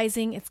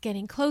realizing it's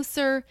getting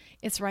closer.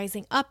 It's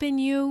rising up in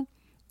you.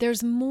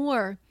 There's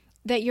more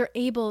that you're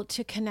able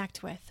to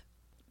connect with.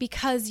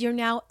 because you're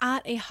now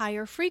at a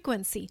higher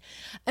frequency.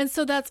 And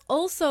so that's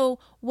also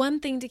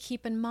one thing to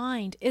keep in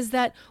mind, is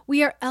that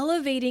we are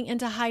elevating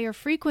into higher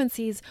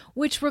frequencies,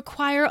 which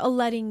require a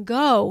letting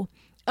go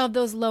of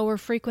those lower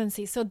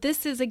frequencies. So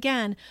this is,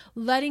 again,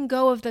 letting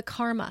go of the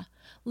karma,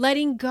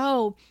 letting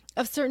go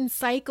of certain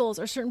cycles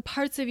or certain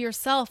parts of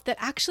yourself that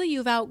actually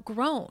you've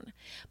outgrown.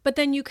 But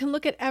then you can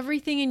look at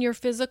everything in your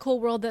physical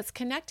world that's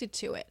connected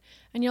to it.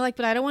 And you're like,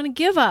 but I don't want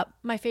to give up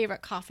my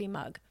favorite coffee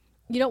mug.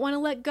 You don't want to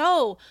let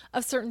go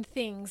of certain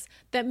things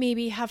that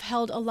maybe have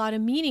held a lot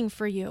of meaning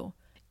for you,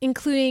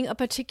 including a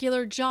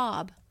particular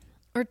job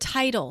or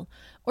title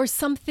or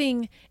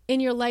something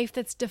in your life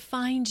that's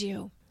defined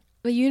you.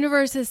 The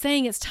universe is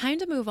saying it's time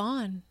to move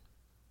on.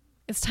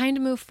 It's time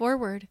to move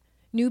forward.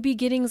 New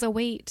beginnings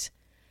await.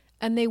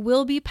 And they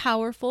will be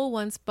powerful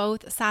once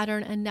both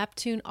Saturn and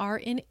Neptune are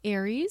in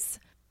Aries.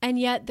 And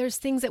yet there's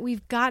things that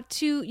you've got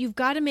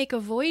to make a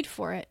void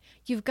for it.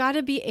 You've got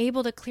to be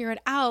able to clear it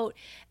out.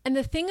 And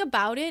the thing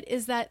about it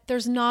is that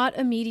there's not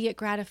immediate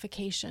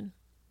gratification.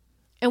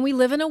 And we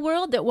live in a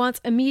world that wants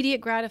immediate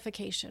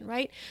gratification,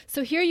 right?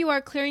 So here you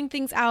are clearing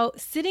things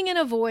out, sitting in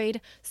a void,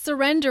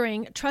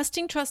 surrendering,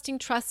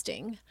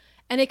 trusting.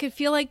 And it could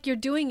feel like you're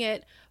doing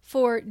it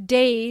for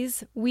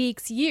days,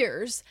 weeks,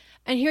 years.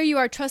 And here you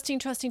are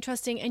trusting.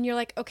 And you're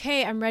like,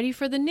 okay, I'm ready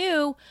for the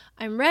new.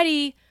 I'm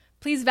ready.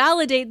 Please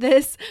validate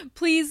this.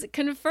 Please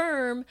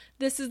confirm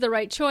this is the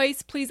right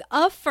choice. Please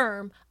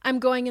affirm I'm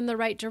going in the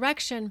right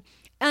direction.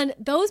 And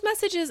those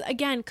messages,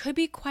 again, could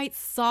be quite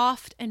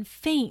soft and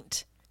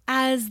faint,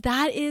 as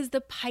that is the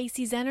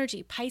Pisces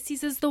energy.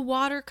 Pisces is the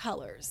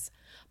watercolors.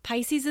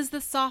 Pisces is the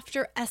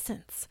softer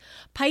essence.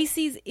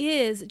 Pisces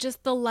is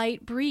just the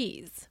light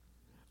breeze.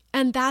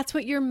 And that's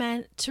what you're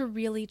meant to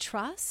really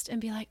trust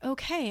and be like,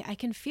 okay, I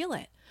can feel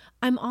it.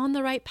 I'm on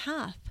the right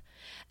path.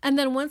 And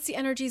then once the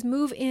energies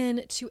move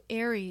in to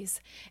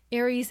Aries,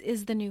 Aries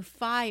is the new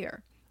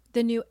fire,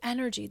 the new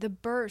energy, the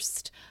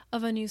burst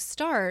of a new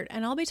start.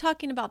 And I'll be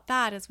talking about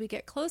that as we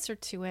get closer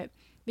to it,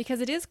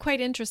 because it is quite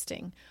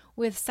interesting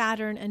with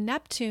Saturn and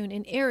Neptune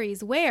in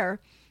Aries, where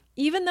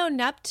even though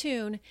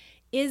Neptune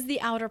is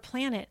the outer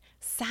planet,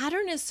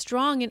 Saturn is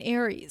strong in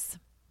Aries.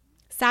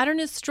 Saturn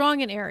is strong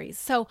in Aries.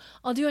 So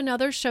I'll do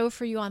another show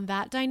for you on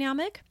that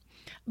dynamic.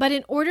 But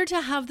in order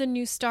to have the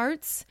new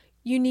starts,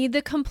 you need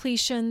the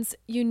completions,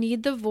 you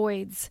need the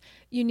voids,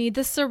 you need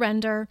the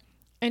surrender.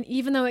 And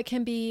even though it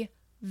can be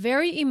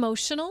very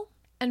emotional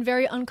and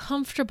very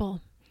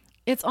uncomfortable,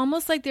 it's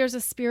almost like there's a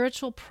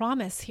spiritual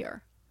promise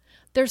here.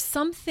 There's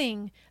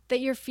something that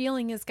you're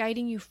feeling is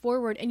guiding you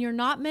forward, and you're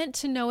not meant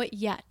to know it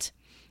yet.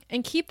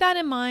 And keep that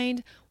in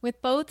mind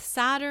with both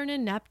Saturn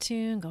and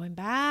Neptune going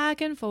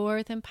back and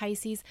forth in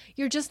Pisces.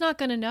 You're just not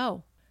going to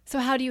know. So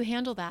how do you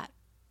handle that?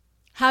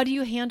 How do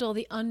you handle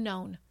the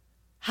unknown?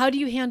 How do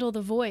you handle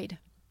the void?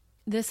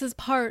 This is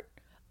part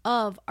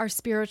of our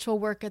spiritual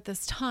work at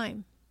this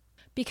time,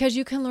 because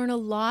you can learn a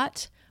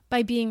lot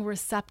by being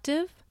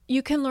receptive.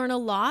 You can learn a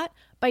lot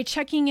by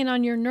checking in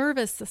on your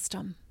nervous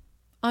system,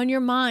 on your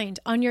mind,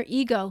 on your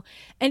ego.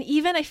 And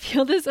even I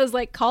feel this as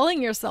like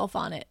calling yourself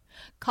on it,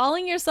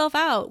 calling yourself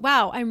out.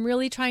 Wow, I'm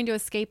really trying to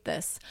escape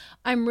this.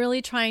 I'm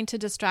really trying to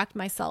distract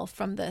myself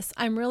from this.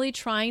 I'm really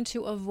trying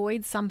to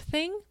avoid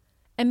something.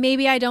 And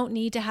maybe I don't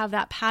need to have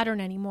that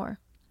pattern anymore.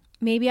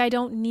 Maybe I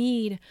don't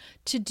need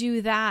to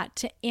do that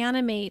to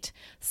animate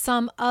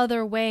some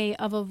other way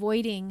of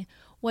avoiding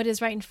what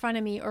is right in front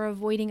of me, or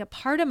avoiding a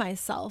part of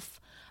myself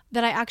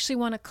that I actually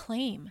want to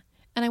claim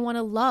and I want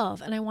to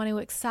love and I want to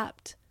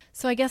accept.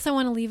 So I guess I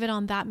want to leave it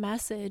on that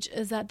message,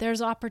 is that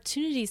there's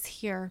opportunities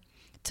here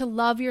to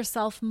love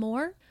yourself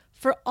more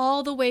for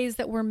all the ways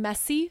that we're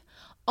messy,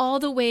 all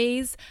the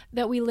ways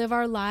that we live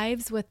our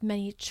lives with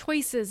many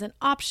choices and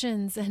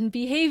options and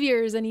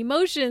behaviors and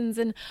emotions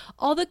and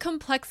all the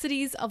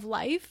complexities of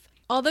life,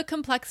 all the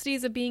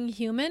complexities of being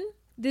human.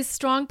 This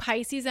strong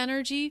Pisces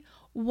energy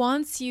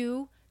wants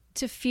you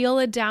to feel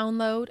a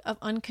download of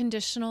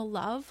unconditional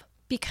love,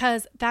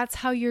 because that's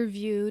how you're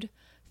viewed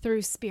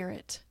through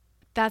spirit.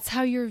 That's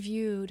how you're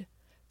viewed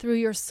through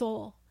your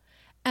soul.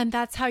 And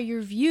that's how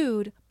you're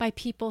viewed by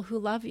people who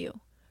love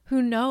you,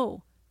 who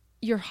know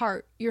your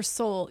heart, your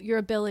soul, your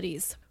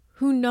abilities,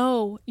 who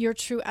know your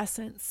true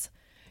essence,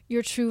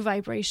 your true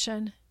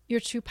vibration, your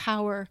true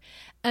power.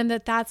 And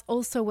that's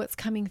also what's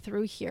coming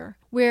through here,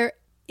 where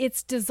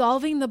it's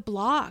dissolving the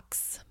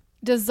blocks,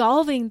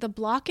 dissolving the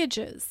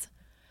blockages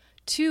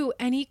to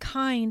any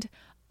kind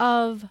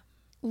of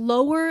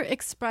lower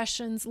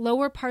expressions,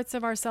 lower parts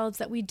of ourselves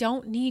that we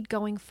don't need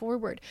going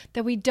forward,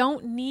 that we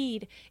don't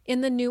need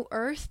in the new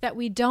earth, that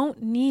we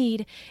don't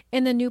need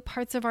in the new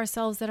parts of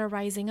ourselves that are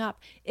rising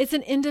up. It's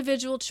an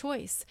individual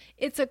choice.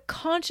 It's a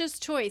conscious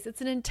choice.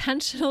 It's an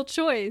intentional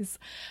choice.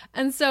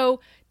 And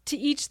so to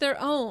each their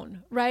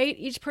own, right?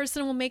 Each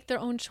person will make their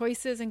own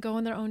choices and go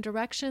in their own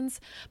directions.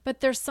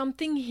 But there's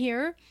something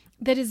here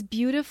that is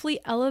beautifully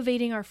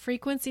elevating our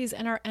frequencies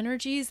and our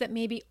energies that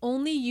maybe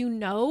only you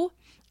know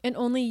and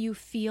only you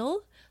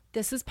feel.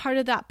 This is part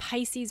of that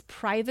Pisces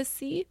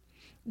privacy,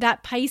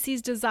 that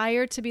Pisces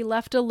desire to be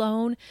left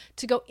alone,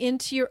 to go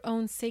into your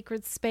own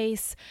sacred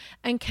space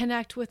and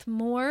connect with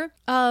more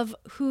of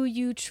who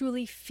you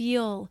truly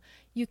feel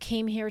you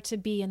came here to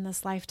be in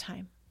this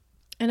lifetime.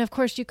 And of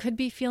course, you could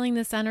be feeling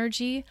this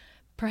energy.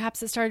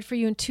 Perhaps it started for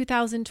you in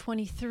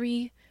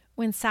 2023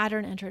 when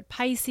Saturn entered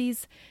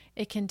Pisces.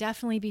 It can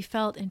definitely be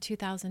felt in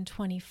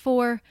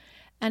 2024.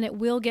 And it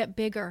will get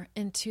bigger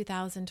in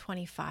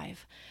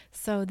 2025.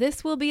 So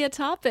this will be a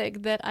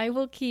topic that I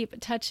will keep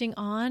touching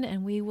on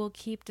and we will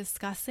keep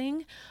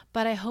discussing.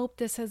 But I hope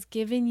this has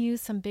given you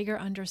some bigger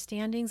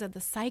understandings of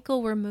the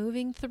cycle we're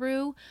moving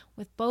through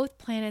with both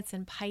planets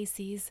in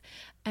Pisces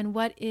and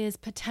what is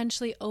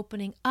potentially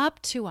opening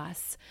up to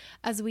us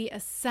as we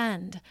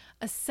ascend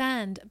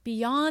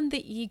beyond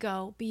the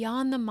ego,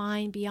 beyond the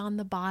mind, beyond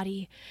the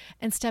body,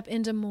 and step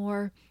into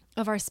more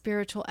of our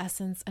spiritual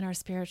essence and our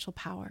spiritual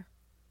power.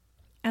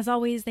 As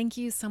always, thank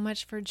you so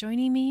much for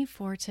joining me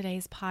for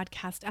today's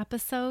podcast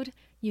episode.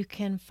 You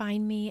can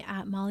find me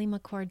at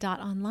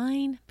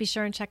mollymccord.online. Be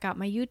sure and check out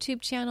my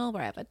YouTube channel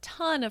where I have a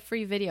ton of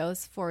free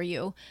videos for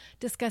you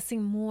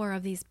discussing more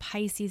of these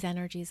Pisces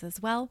energies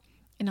as well.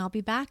 And I'll be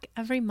back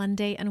every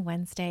Monday and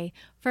Wednesday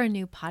for a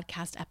new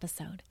podcast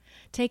episode.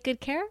 Take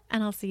good care,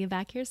 and I'll see you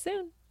back here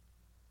soon.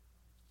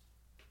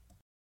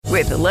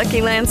 With the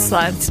Lucky Land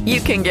Slots, you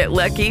can get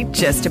lucky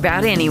just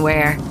about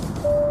anywhere.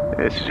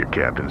 This is your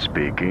captain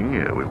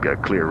speaking. We've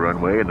got clear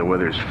runway and the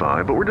weather's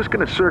fine, but we're just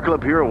going to circle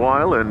up here a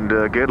while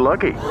and get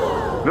lucky.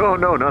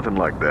 No, nothing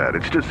like that.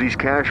 It's just these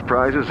cash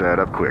prizes add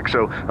up quick.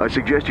 So I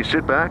suggest you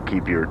sit back,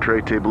 keep your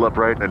tray table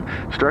upright, and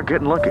start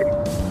getting lucky.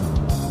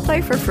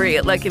 Play for free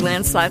at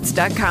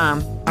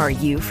LuckyLandSlots.com. Are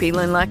you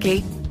feeling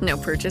lucky? No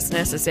purchase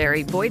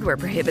necessary. Void where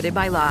prohibited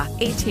by law.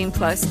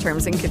 18+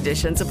 terms and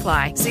conditions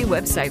apply. See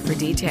website for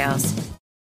details.